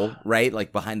goal, right?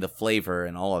 Like behind the flavor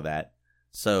and all of that.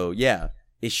 So yeah.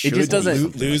 It just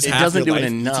doesn't lose. It half doesn't your do it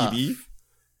life enough. ETB?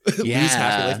 Yeah. Lose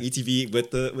half your life ETB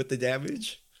with the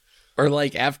damage. Or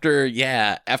like after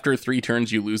 3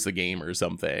 turns you lose the game or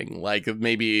something. Like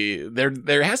maybe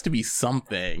there has to be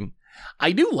something.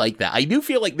 I do like that. I do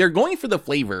feel like they're going for the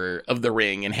flavor of the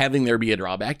ring and having there be a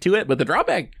drawback to it, but the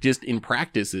drawback just in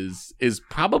practice is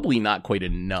probably not quite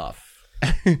enough.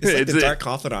 It's like the Dark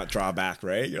Confidant drawback,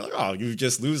 right? You're like, oh, you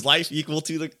just lose life equal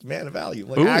to the mana value.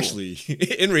 Like, actually,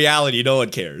 in reality, no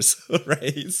one cares,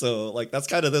 right? So, like, that's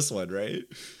kind of this one, right?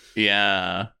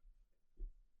 Yeah.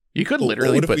 You could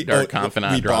literally put Dark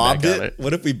Confidant drawback on it.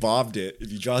 What if we bombed it?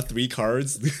 If you draw 3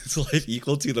 cards, lose life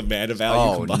equal to the mana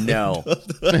value combined. No.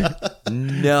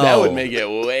 No. That would make it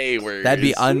way worse. That'd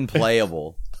be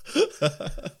unplayable.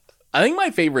 I think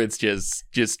my favorite's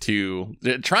just to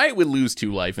try it with lose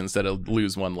 2 life instead of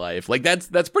lose 1 life. Like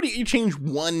that's pretty. You change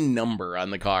 1 number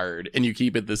on the card and you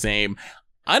keep it the same.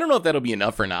 I don't know if that'll be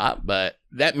enough or not, but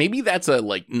that's a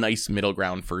like nice middle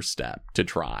ground first step to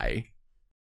try.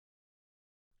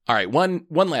 All right, one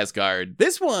last card.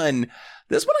 This one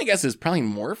I guess is probably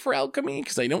more for alchemy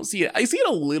because I don't see it. I see it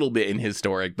a little bit in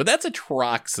historic, but that's a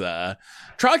Troxa.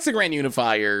 Troxa Grand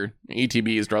Unifier.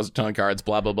 ETBs draws a ton of cards.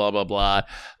 Blah blah blah blah blah.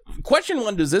 Question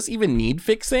 1: does this even need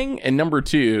fixing? And number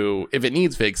 2, if it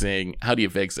needs fixing, how do you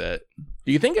fix it?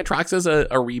 Do you think a Troxa is a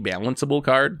rebalanceable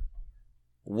card?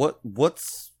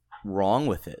 What's wrong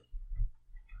with it?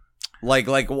 Like,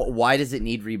 why does it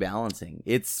need rebalancing?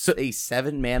 It's a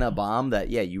 7 mana bomb that,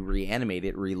 you reanimate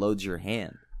it, reloads your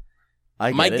hand.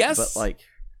 My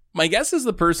guess is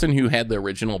the person who had the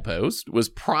original post was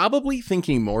probably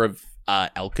thinking more of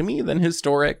alchemy than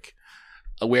historic,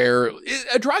 where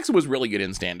Atraxa was really good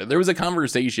in standard. There was a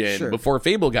conversation before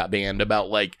Fable got banned about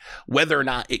like whether or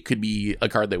not it could be a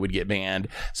card that would get banned.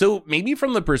 So maybe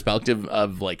from the perspective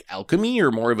of like alchemy or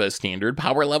more of a standard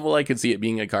power level, I could see it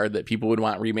being a card that people would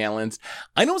want rebalanced.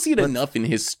 I don't see it enough in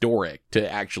historic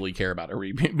to actually care about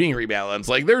being rebalanced.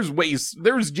 Like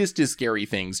there's just as scary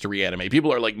things to reanimate.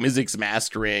 People are like Mizzix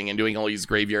mastering and doing all these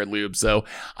graveyard loops. So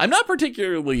I'm not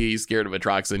particularly scared of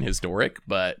Atraxa in historic,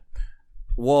 but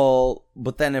well,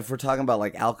 but then if we're talking about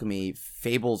like alchemy,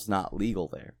 Fable's not legal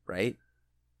there, right?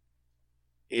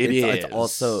 It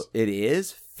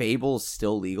is. Fable's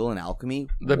still legal in alchemy.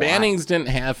 The bannings didn't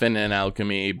happen in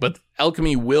alchemy, but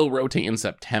alchemy will rotate in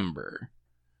September.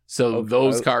 So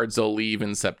those cards will leave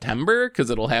in September because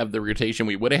it'll have the rotation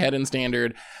we would have had in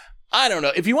standard. I don't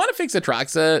know. If you want to fix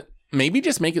Atraxa, maybe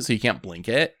just make it so you can't blink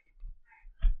it.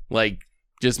 Like,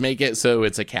 just make it so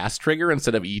it's a cast trigger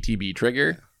instead of ETB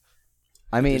trigger.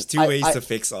 I mean, there's 2 ways to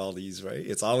fix all these, right?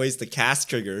 It's always the cast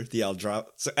trigger, the Eldrazi.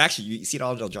 So actually, you see it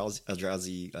all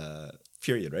Eldrazi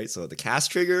period, right? So the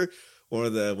cast trigger or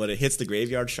when it hits the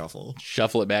graveyard, shuffle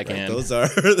it back in. Those are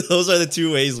the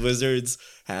 2 ways Wizards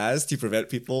has to prevent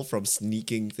people from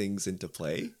sneaking things into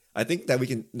play. I think that we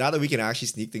can actually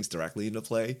sneak things directly into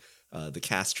play. The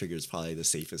cast trigger is probably the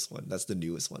safest one. That's the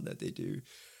newest one that they do.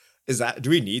 Do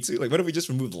we need to? Like, what if we just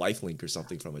remove lifelink or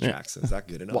something from Atraxa? Is that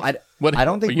good enough? Well, I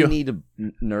don't think we need to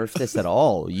nerf this at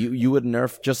all. You would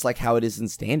nerf just like how it is in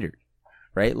standard,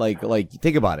 right? Like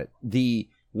think about it.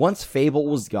 Once Fable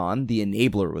was gone, the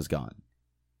enabler was gone.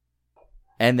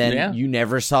 And then you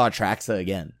never saw Atraxa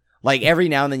again. Like every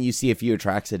now and then you see a few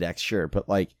Atraxa decks, sure, but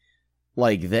like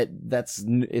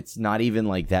it's not even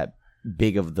like that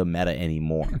big of the meta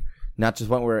anymore. Not just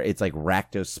one where it's like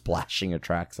Rakdos splashing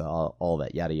Atraxa, all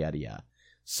that, yada, yada, yada.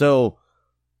 So,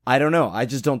 I don't know. I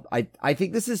just don't... I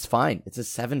think this is fine. It's a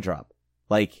 7-drop.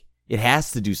 Like, it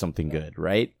has to do something good,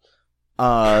 right?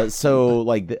 So,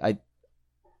 like, I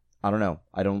don't know.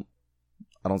 I don't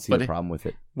see a problem with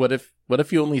it. What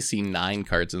if you only see 9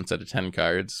 cards instead of 10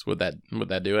 cards? Would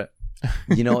that do it?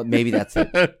 You know what? Maybe that's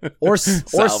it. Or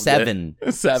 7.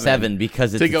 7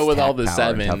 because it's to go with all the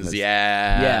power 7s.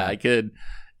 Yeah. I could...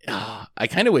 I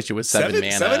kind of wish it was 7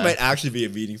 mana. 7 might actually be a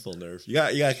meaningful nerf. You got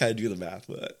to kind of do the math,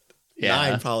 but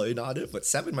 9 probably not it. But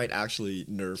 7 might actually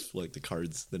nerf like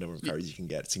the number of cards you can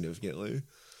get significantly.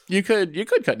 You could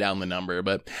cut down the number,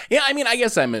 but yeah, I mean, I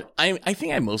guess I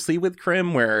think I'm mostly with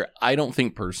Krim, where I don't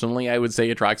think personally I would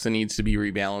say Atraxa needs to be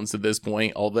rebalanced at this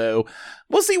point. Although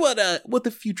we'll see what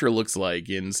the future looks like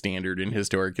in standard and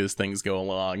historic as things go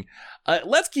along.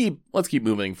 Let's keep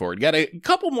moving forward. Got a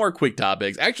couple more quick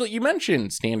topics. Actually, you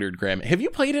mentioned standard, Krim. Have you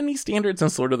played any standard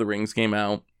since Lord of the Rings came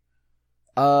out?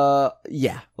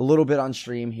 Yeah, a little bit on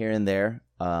stream here and there.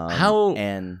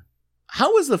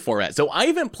 How is the format? So I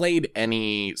haven't played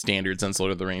any standard since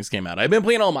Lord of the Rings came out. I've been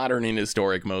playing all modern and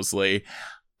historic mostly.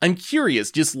 I'm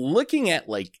curious, just looking at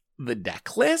like the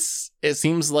deck lists, it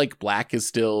seems like black is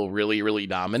still really, really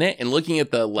dominant. And looking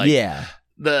at the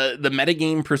the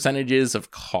metagame percentages of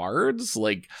cards,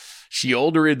 like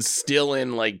Sheoldred's still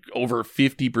in like over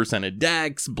 50% of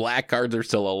decks. Black cards are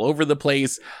still all over the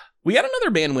place. We got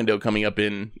another ban window coming up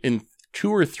in 2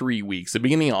 or 3 weeks, the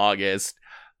beginning of August.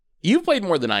 You've played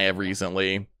more than I have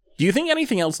recently. Do you think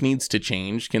anything else needs to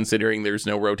change, considering there's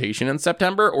no rotation in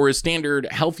September? Or is standard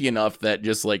healthy enough that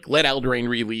just like let Eldraine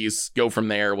release, go from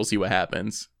there, we'll see what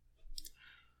happens?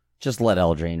 Just let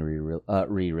Eldraine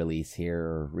re-release here,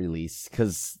 or release.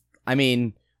 Because, I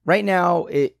mean, right now,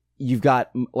 you've got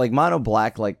like mono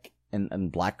black, like,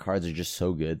 and black cards are just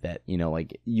so good that, you know,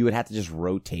 like you would have to just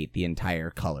rotate the entire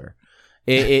color.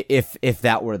 If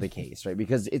that were the case, right?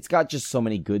 Because it's got just so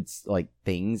many good like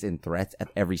things and threats at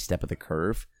every step of the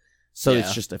curve, so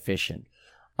it's just efficient.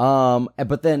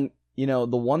 But then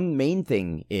the one main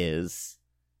thing is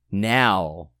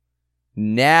now,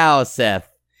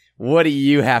 Seth, what do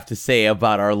you have to say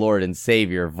about our Lord and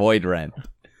Savior, Void Rent?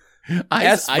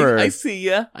 I see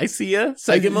ya.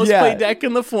 Second most played deck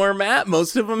in the format.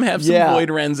 Most of them have some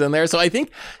Void Rens in there. So I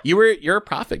think you're a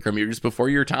prophet, Krim. You're just before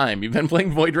your time. You've been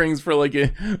playing Void Rens for like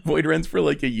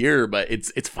a year, but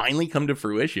it's finally come to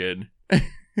fruition. And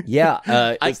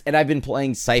I've been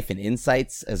playing Siphon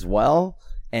Insights as well,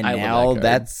 and now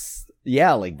that's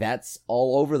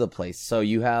all over the place. So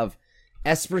you have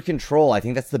Esper Control. I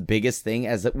think that's the biggest thing.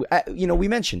 We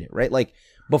mentioned it, right? Like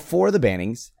before the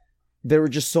bannings, there were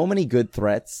just so many good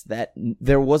threats that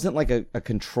there wasn't like a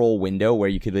control window where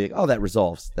you could be like, oh, that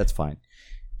resolves. That's fine.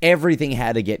 Everything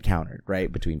had to get countered,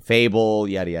 right? Between Fable,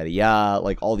 yada, yada, yada,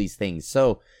 like all these things.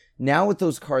 So now with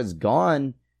those cards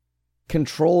gone,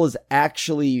 control is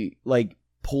actually like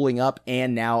pulling up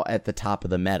and now at the top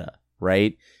of the meta,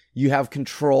 right? You have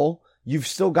control. You've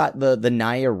still got the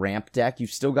Naya ramp deck. You've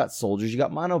still got soldiers. You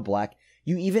got mono black.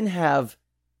 You even have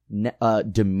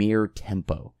Dimir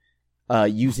Tempo.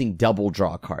 Using double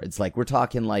draw cards. Like we're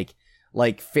talking like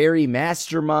Fairy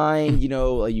Mastermind,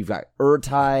 you've got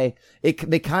Urtai.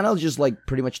 They kind of just like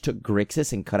pretty much took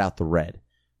Grixis and cut out the red,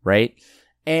 right?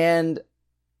 And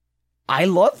I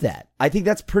love that. I think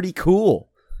that's pretty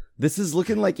cool. This is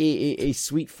looking like a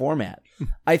sweet format.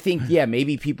 I think,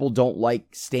 maybe people don't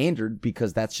like standard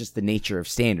because that's just the nature of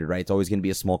standard, right? It's always going to be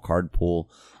a small card pool,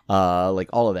 like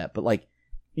all of that. But like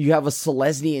you have a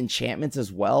Selesnya enchantments as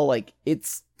well. Like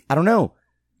I don't know.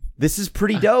 This is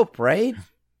pretty dope, right?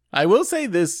 I will say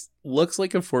this looks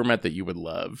like a format that you would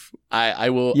love. I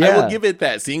will give it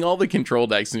that. Seeing all the control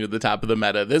decks near the top of the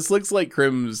meta, this looks like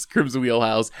Krim's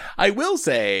wheelhouse. I will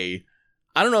say,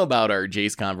 I don't know about our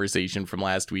Jace conversation from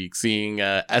last week, seeing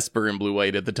Esper and Blue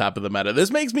White at the top of the meta. This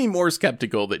makes me more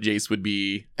skeptical that Jace would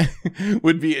be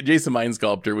Jace the Mind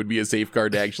Sculptor would be a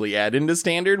safeguard to actually add into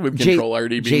standard with control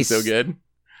already being so good.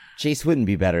 Jace wouldn't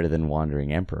be better than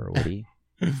Wandering Emperor, would he?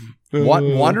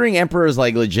 Wandering Emperor is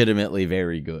like legitimately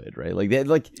very good, right? Like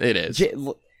it is.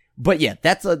 But yeah,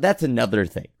 that's another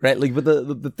thing, right? Like, but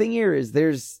the thing here is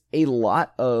there's a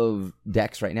lot of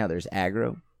decks right now. There's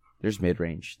aggro, there's mid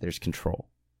range, there's control.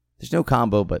 There's no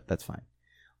combo, but that's fine.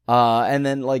 And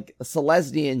then like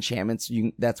Selesnya enchantments,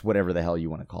 that's whatever the hell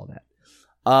you want to call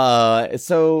that.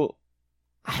 So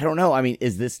I don't know. I mean,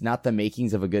 is this not the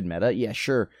makings of a good meta? Yeah,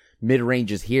 sure. Mid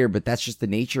range is here, but that's just the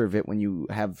nature of it when you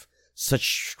have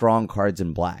such strong cards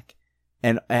in black,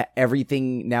 and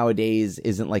everything nowadays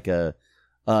isn't like a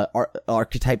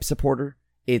archetype supporter.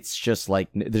 It's just like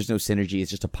there's no synergy. It's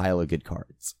just a pile of good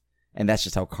cards, and that's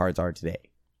just how cards are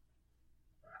today.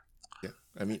 Yeah,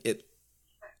 I mean it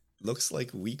looks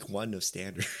like week 1 of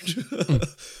standard.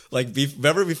 Like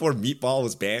remember before Meatball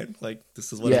was banned? Like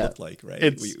this is what it looked like, right?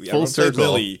 It's full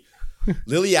circle.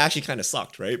 Lily actually kind of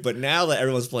sucked, right? But now that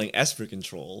everyone's playing Esper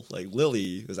Control, like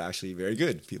Lily is actually very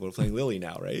good. People are playing Lily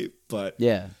now, right? But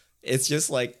it's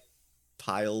just like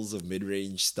piles of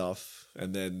mid-range stuff,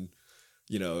 and then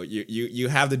you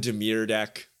have the Dimir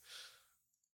deck.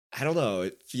 I don't know.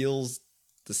 It feels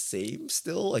the same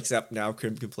still, except now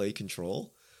Krim can play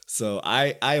Control. So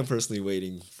I am personally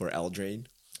waiting for Eldraine.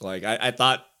 Like I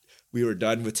thought we were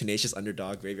done with Tenacious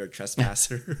Underdog, Graveyard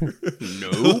Trespasser.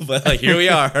 No. But like here we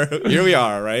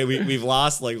are, right? We've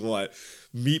lost like what?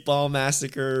 Meatball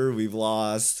Massacre. We've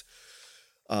lost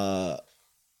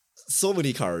so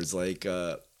many cards, like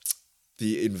the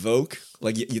Invoke.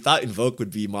 Like you thought Invoke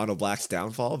would be Mono Black's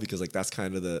downfall because like that's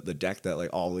kind of the deck that like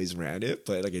always ran it,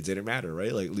 but like it didn't matter,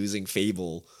 right? Like losing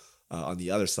Fable on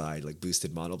the other side like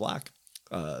boosted Mono Black.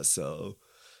 So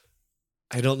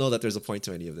I don't know that there's a point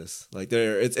to any of this. Like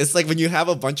it's like when you have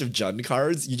a bunch of Jund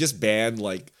cards, you just ban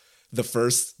like the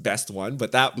first best one,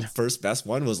 but that first best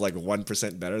one was like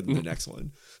 1% better than the next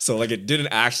one. So like it didn't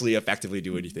actually effectively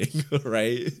do anything,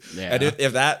 right? Yeah. And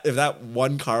if that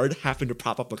one card happened to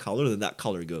prop up a color, then that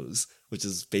color goes, which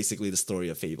is basically the story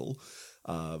of Fable.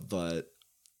 But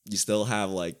you still have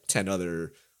like 10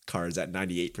 other cards at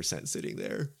 98% sitting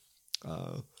there.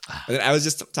 And then I was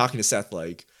just talking to Seth,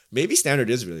 like, maybe Standard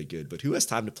is really good, but who has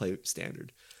time to play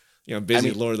Standard? I'm busy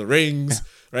with Lord of the Rings,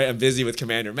 right? I'm busy with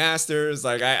Commander Masters.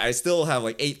 Like, I still have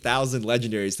like 8,000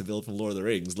 legendaries to build from Lord of the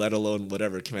Rings, let alone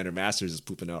whatever Commander Masters is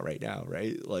pooping out right now,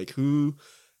 right? Like, who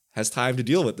has time to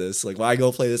deal with this? Like, why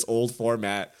go play this old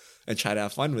format and try to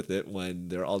have fun with it when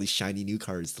there are all these shiny new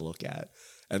cards to look at?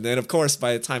 And then, of course,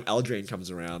 by the time Eldraine comes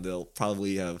around, they'll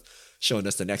probably have shown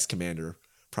us the next Commander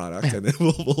product, and then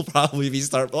we'll probably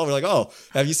we're like, oh,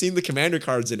 have you seen the Commander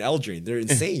cards in Eldraine? They're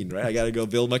insane, right? I gotta go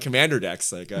build my Commander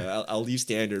decks. Like I'll leave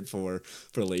Standard for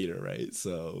later, right?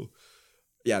 So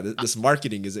this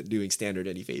marketing isn't doing Standard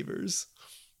any favors.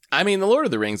 I mean, the Lord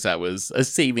of the Rings set was a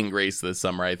saving grace this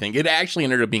summer, I think. It actually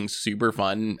ended up being super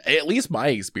fun. At least my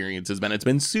experience has been. It's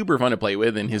been super fun to play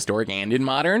with in Historic and in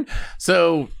Modern.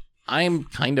 So I'm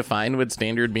kind of fine with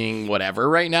Standard being whatever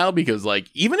right now, because like,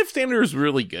 even if Standard is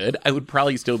really good, I would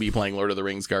probably still be playing Lord of the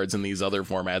Rings cards in these other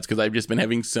formats, because I've just been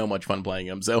having so much fun playing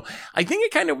them. So I think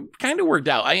it kind of worked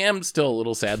out. I am still a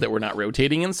little sad that we're not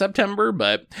rotating in September,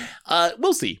 but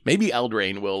we'll see. Maybe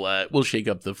Eldraine will shake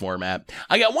up the format.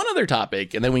 I got one other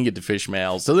topic, and then we can get to fish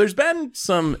mail. So there's been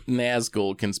some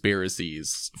Nazgul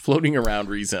conspiracies floating around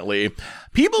recently.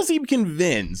 People seem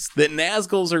convinced that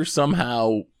Nazguls are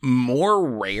somehow more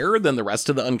rare than the rest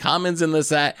of the uncommons in the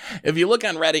set. If you look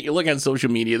on Reddit, you look on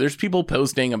social media, there's people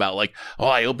posting about like, oh,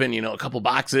 I opened, a couple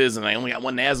boxes and I only got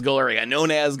one Nazgul, or I got no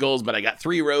Nazguls, but I got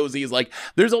 3 Rosies. Like,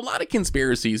 there's a lot of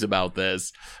conspiracies about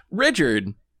this.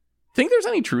 Richard, think there's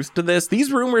any truth to this?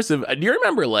 These rumors do you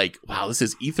remember, like, wow, this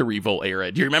is Ether Revolt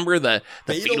era. Do you remember the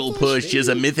Fatal Push is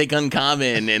a mythic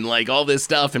uncommon and like all this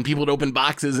stuff, and people would open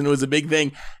boxes and it was a big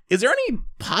thing? Is there any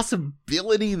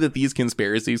possibility that these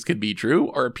conspiracies could be true,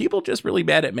 or are people just really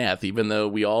bad at math, even though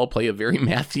we all play a very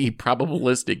mathy,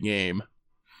 probabilistic game?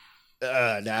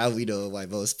 Now we know why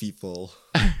most people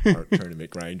aren't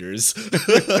tournament grinders.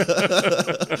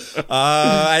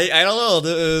 I don't know.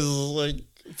 This is like,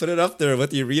 put it up there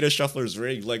with the Arena Shuffler's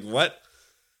Ring. Like, what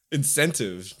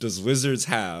incentive does Wizards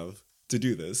have to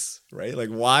do this, right? Like,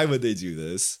 why would they do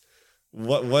this?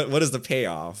 What is the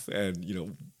payoff?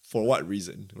 And, for what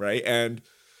reason, right? And,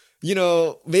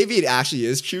 maybe it actually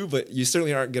is true, but you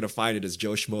certainly aren't going to find it as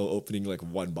Joe Schmo opening like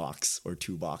 1 box or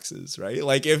 2 boxes, right?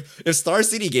 Like, if Star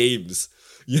City Games,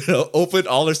 open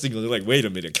all their singles, they're like, wait a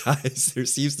minute, guys, there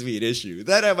seems to be an issue.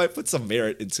 Then I might put some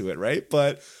merit into it, right?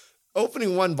 But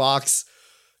opening 1 box,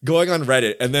 going on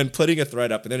Reddit, and then putting a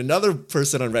thread up, and then another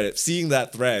person on Reddit seeing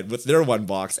that thread with their 1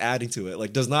 box, adding to it,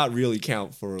 like, does not really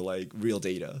count for like real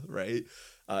data, right?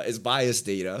 It's biased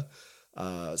data.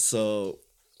 So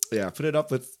yeah, put it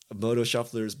up with Moto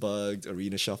Shuffler's bugged,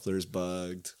 Arena Shuffler's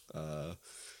bugged.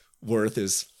 Worth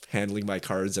is handling my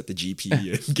cards at the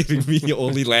GP and giving me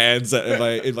only lands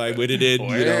if I win it in.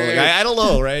 Like, I don't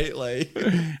know, right? Like,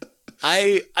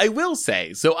 I will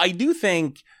say, so I do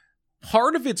think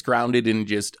part of it's grounded in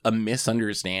just a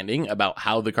misunderstanding about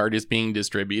how the card is being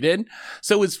distributed.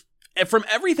 So it's from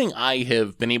everything I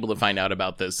have been able to find out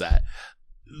about this set,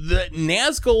 the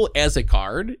Nazgul as a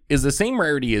card is the same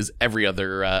rarity as every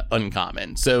other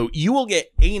uncommon. So you will get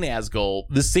a Nazgul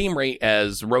the same rate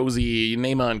as Rosie,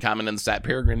 name an uncommon in the set,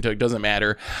 Peregrine Took, doesn't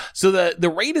matter. So the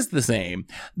rate is the same.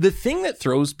 The thing that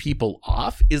throws people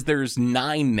off is there's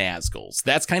 9 Nazguls.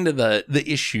 That's kind of the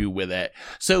issue with it.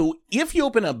 So if you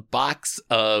open a box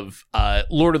of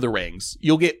Lord of the Rings,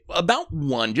 you'll get about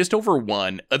 1, just over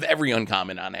 1 of every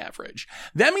uncommon on average.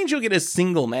 That means you'll get a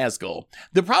single Nazgul.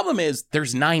 The problem is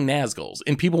there's 9 Nazguls,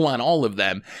 and people want all of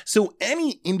them. So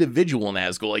any individual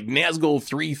Nazgul, like Nazgul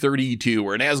 332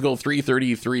 or Nazgul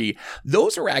 333,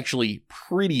 those are actually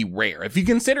pretty rare. If you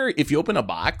consider, if you open a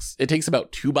box, it takes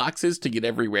about 2 boxes to get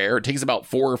every rare. It takes about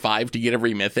 4 or 5 to get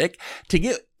every mythic. To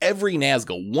get every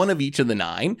Nazgul, 1 of each of the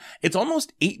 9, it's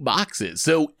almost 8 boxes.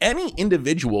 So any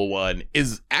individual one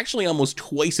is actually almost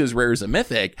twice as rare as a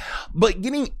mythic, but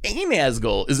getting a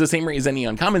Nazgul is the same rate as any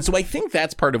uncommon. So I think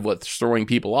that's part of what's throwing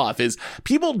people off, is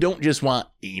people don't just want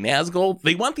a Nazgul,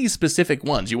 they want these specific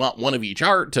ones. You want 1 of each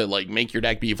art to like make your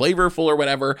deck be flavorful or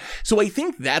whatever. So I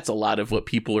think that's a lot of what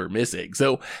people are missing.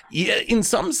 So yeah, in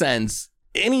some sense,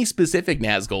 any specific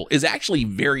Nazgul is actually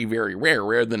very, very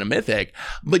rarer than a mythic,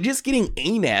 but just getting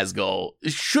a Nazgul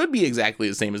should be exactly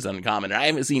the same as uncommon. And I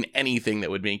haven't seen anything that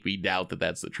would make me doubt that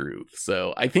that's the truth.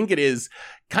 So I think it is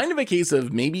kind of a case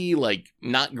of maybe like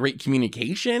not great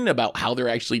communication about how they're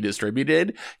actually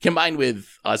distributed, combined with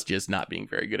us just not being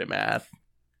very good at math.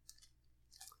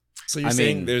 So you're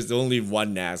saying there's only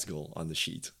 1 Nazgul on the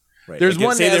sheet, right? There's like,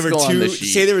 one Nazgul on the sheet.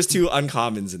 Say there was 2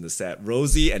 uncommons in the set,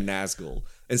 Rosie and Nazgul.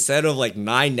 Instead of like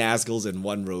 9 Nazguls and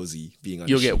 1 Rosie being on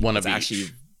you'll the sheet, get 1 of each. Actually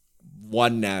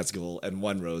 1 Nazgul and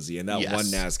 1 Rosie, and that yes. 1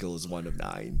 Nazgul is 1 of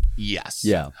 9. Yes.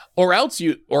 Yeah. Or else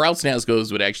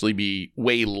Nazguls would actually be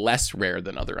way less rare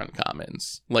than other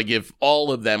uncommons. Like if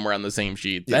all of them were on the same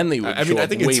sheet, then they would. I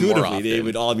think way more often. They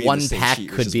would all be 1 the same pack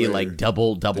sheet, could be like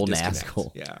double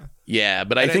Nazgul. Yeah. Yeah,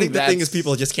 but I think the thing is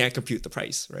people just can't compute the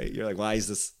price, right? You're like, why is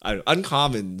this?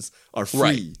 Uncommons are free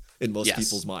right. in most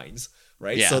people's minds,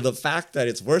 right? Yeah. So the fact that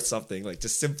it's worth something, like,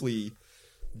 just simply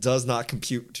does not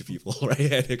compute to people, right?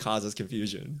 And it causes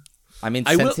confusion. I mean,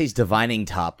 Sensei's Divining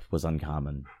Top was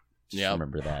uncommon. Just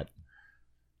remember that.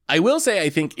 I will say, I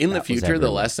think in the That was future, the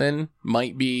everyone. lesson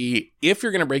might be, if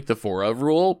you're going to break the 4 of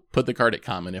rule, put the card at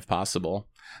common if possible.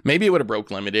 Maybe it would have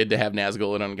broke limited to have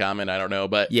Nazgul at uncommon. I don't know,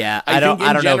 but Yeah, I I don't think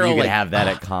in know if general, you could like, have that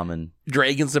at common.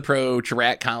 Dragon's Approach,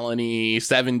 Rat Colony,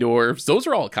 Seven Dwarfs, those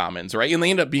are all commons, right? And they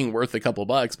end up being worth a couple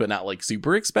bucks, but not like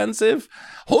super expensive.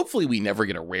 Hopefully we never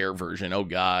get a rare version. Oh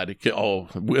God. Oh,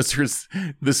 Wizards,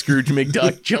 the Scrooge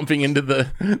McDuck jumping into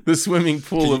the swimming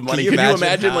pool of money. Could you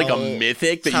imagine like a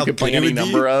mythic that you could play any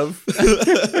number of?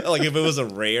 Like if it was a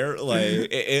rare, like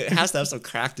it has to have some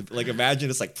crack to, like, imagine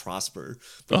it's like Prosper,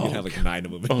 but you can have like 9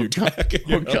 of them in your deck. And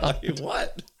you're like,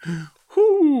 what?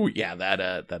 Whew, yeah,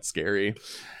 that's scary.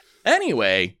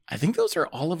 Anyway, I think those are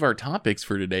all of our topics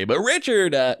for today. But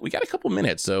Richard, we got a couple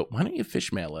minutes, so why don't you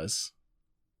fishmail us?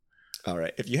 All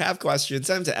right. If you have questions,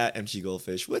 send them to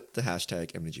 @MGGoldfish with the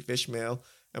hashtag MGFishmail,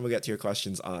 and we'll get to your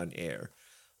questions on air.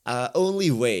 Only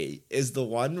way, is the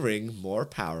One Ring more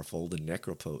powerful than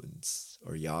Necropotence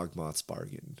or Yawgmoth's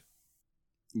Bargain?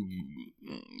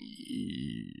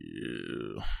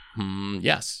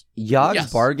 Yes. Yog's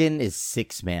Yes. Bargain is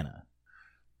 6 mana.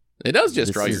 It does just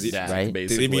This draw your is- deck, right?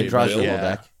 basically. Did it mean It draws your Will? whole Yeah.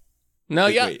 deck. No,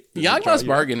 Wait, yeah. wait, does it draw Yawgmoth's your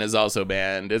Bargain is also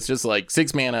banned. It's just like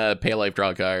 6 mana, pay life,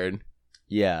 draw a card.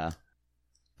 Yeah,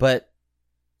 but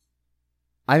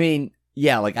I mean,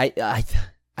 yeah, like I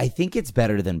think it's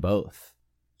better than both.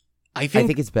 I I think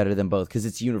think it's better than both because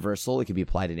it's universal. It can be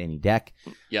applied to any deck.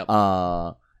 Yep.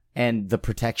 And the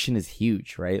protection is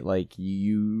huge, right? Like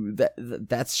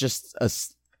that's just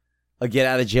a get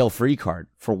out of jail free card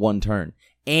for 1 turn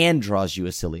and draws you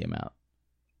a silly amount.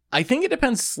 I think it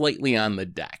depends slightly on the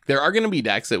deck. There are going to be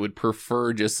decks that would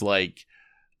prefer just like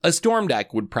a Storm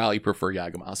deck would probably prefer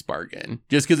Yawgmoth's Bargain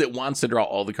just because it wants to draw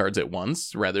all the cards at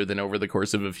once rather than over the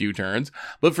course of a few turns.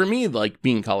 But for me, like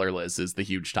being colorless is the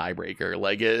huge tiebreaker.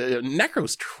 Like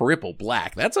Necro's triple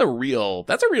black. That's a real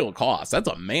cost. That's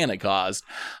a mana cost.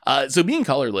 So being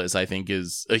colorless, I think,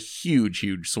 is a huge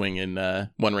swing in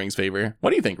One Ring's favor. What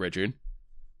do you think, Richard?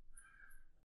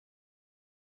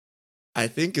 I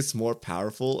think it's more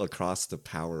powerful across the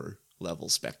power level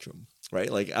spectrum, right?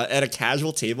 Like at a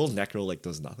casual table, Necro like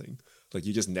does nothing. Like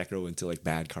you just Necro into like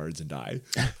bad cards and die.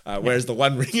 Whereas the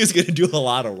One Ring is going to do a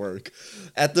lot of work.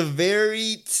 At the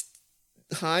very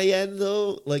high end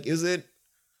though, like isn't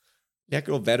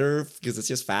Necro better because it's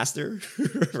just faster,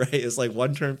 right? It's like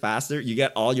 1 turn faster. You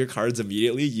get all your cards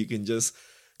immediately. You can just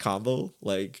combo.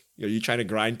 Like, are you trying to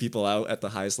grind people out at the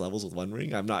highest levels with One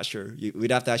Ring? I'm not sure.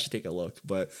 We'd have to actually take a look.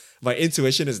 But my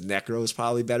intuition is Necro is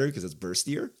probably better because it's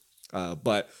burstier.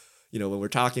 But you know, when we're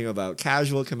talking about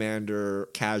casual commander,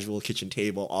 casual kitchen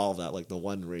table, all of that, like the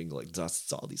One Ring like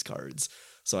dusts all these cards.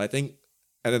 So I think,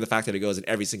 and then the fact that it goes in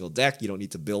every single deck, you don't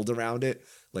need to build around it.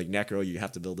 Like Necro, you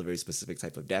have to build a very specific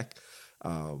type of deck.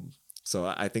 So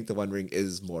I think the One Ring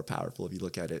is more powerful if you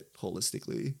look at it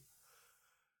holistically.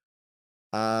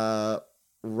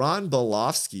 Ron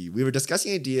Bolofsky, we were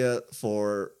discussing an idea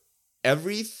for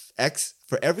every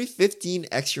 15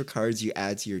 extra cards you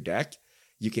add to your deck,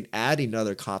 you can add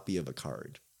another copy of a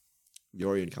card.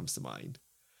 Yorion comes to mind.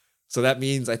 So that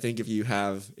means I think if you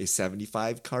have a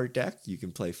 75 card deck, you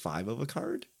can play 5 of a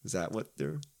card. Is that what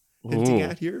they're hinting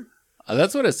at here?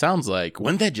 That's what it sounds like.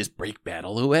 Wouldn't that just break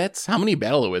Battleouts? How many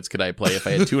Battleouts could I play if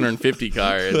I had 250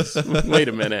 cards? Wait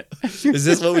a minute. Is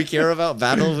this what we care about?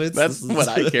 Battleouts? That's what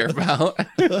I care about.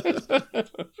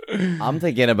 I'm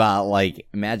thinking about like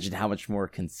imagine how much more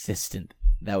consistent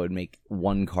that would make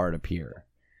 1 card appear,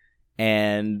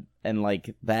 and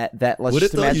like that. Let's Would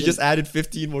just it though? imagine. You just added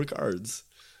 15 more cards.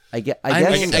 I guess.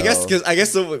 I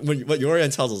guess so when what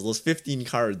Yorion tells us, those 15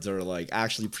 cards are like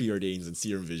actually preordains and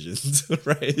serum visions,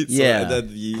 right? So, Yeah. And then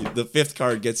the 5th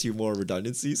card gets you more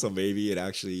redundancy, so maybe it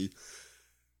actually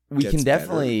we gets can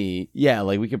definitely,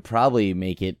 like we could probably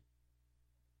make it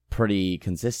pretty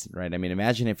consistent, right? I mean,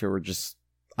 imagine if it were just,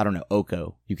 I don't know,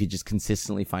 Oko. You could just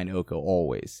consistently find Oko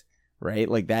always, right?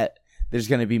 Like that. There's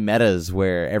going to be metas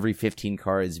where every 15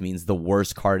 cards means the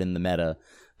worst card in the meta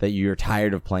that you're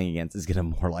tired of playing against is going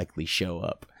to more likely show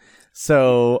up.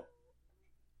 So,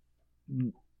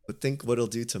 But think what it'll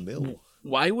do to Mill.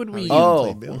 Why would we?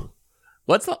 Play Mill.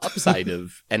 What's the upside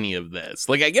of any of this?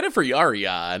 Like, I get it for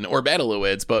Yarion or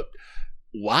Battleouts, but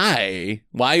why?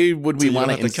 Why would we So you want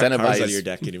don't to have cut cards out incentivize of your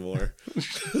deck anymore?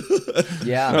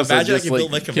 yeah. No, so Imagine I just, can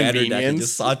build my like, commander deck and convenience.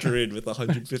 just saunter in with a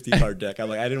 150 card deck. I'm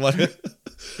like, I didn't want to.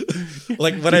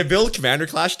 Like when I build Commander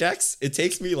Clash decks, it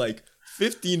takes me like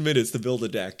 15 minutes to build a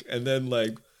deck, and then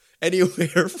like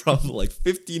anywhere from like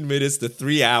 15 minutes to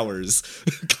 3 hours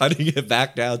cutting it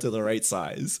back down to the right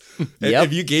size.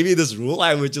 If you gave me this rule,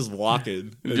 I would just walk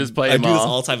in. Just play I do them this all.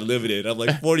 all time limited. I'm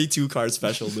like 42 card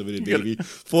special limited, baby.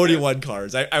 41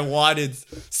 cards. I wanted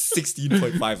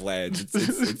 16.5 lands.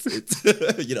 It's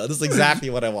you know, this is exactly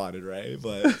what I wanted, right?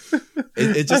 But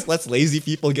it just lets lazy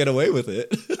people get away with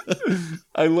it.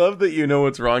 I love that you know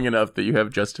what's wrong enough that you have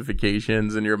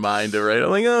justifications in your mind to write. I'm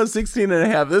like, oh, 16 and a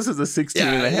half. This is a 16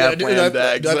 and a half land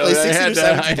deck. I play 16 or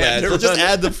 17 lands. We'll just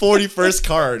add the 41st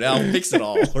card. I'll fix it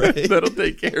all, right? That'll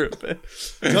take care of it.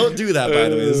 Don't do that, by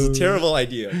the way. This is a terrible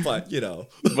idea. But, you know.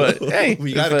 But, hey.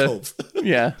 we got to cope.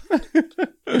 Yeah.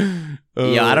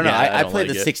 Yeah, I don't know. I don't play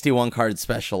like the it. 61 card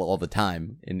special all the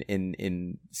time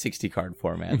in 60 card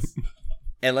formats.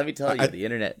 And let me tell you, the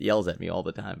internet yells at me all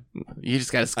the time. You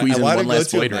just got to squeeze I in want one to go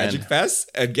last to a void Magic ren. Fest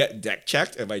and get deck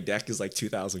checked, and my deck is like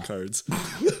 2,000 cards.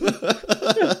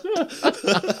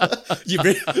 you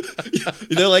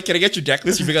know, like, can I get your deck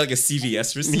list? You bring out like a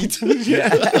CVS receipt.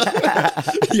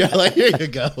 You're like, here you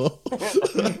go.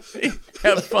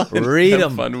 Have fun. Read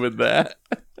Have 'em. fun with that.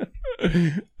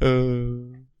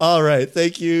 All right.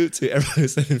 Thank you to everyone who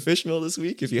sent in Fishmail this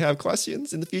week. If you have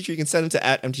questions in the future, you can send them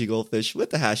to @MTGoldfish with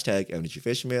the hashtag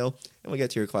MTGFishmail, and we'll get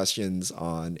to your questions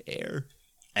on air.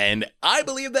 And I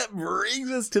believe that brings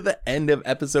us to the end of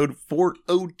episode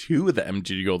 402 of the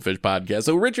MTG Goldfish podcast.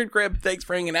 So Richard Cribb, thanks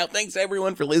for hanging out. Thanks to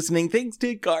everyone for listening. Thanks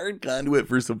to Card Conduit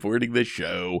for supporting the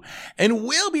show. And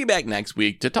we'll be back next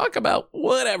week to talk about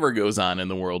whatever goes on in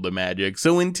the world of Magic.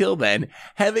 So until then,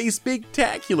 have a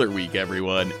spectacular week,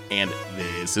 everyone. And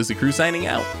this is the crew signing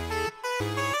out.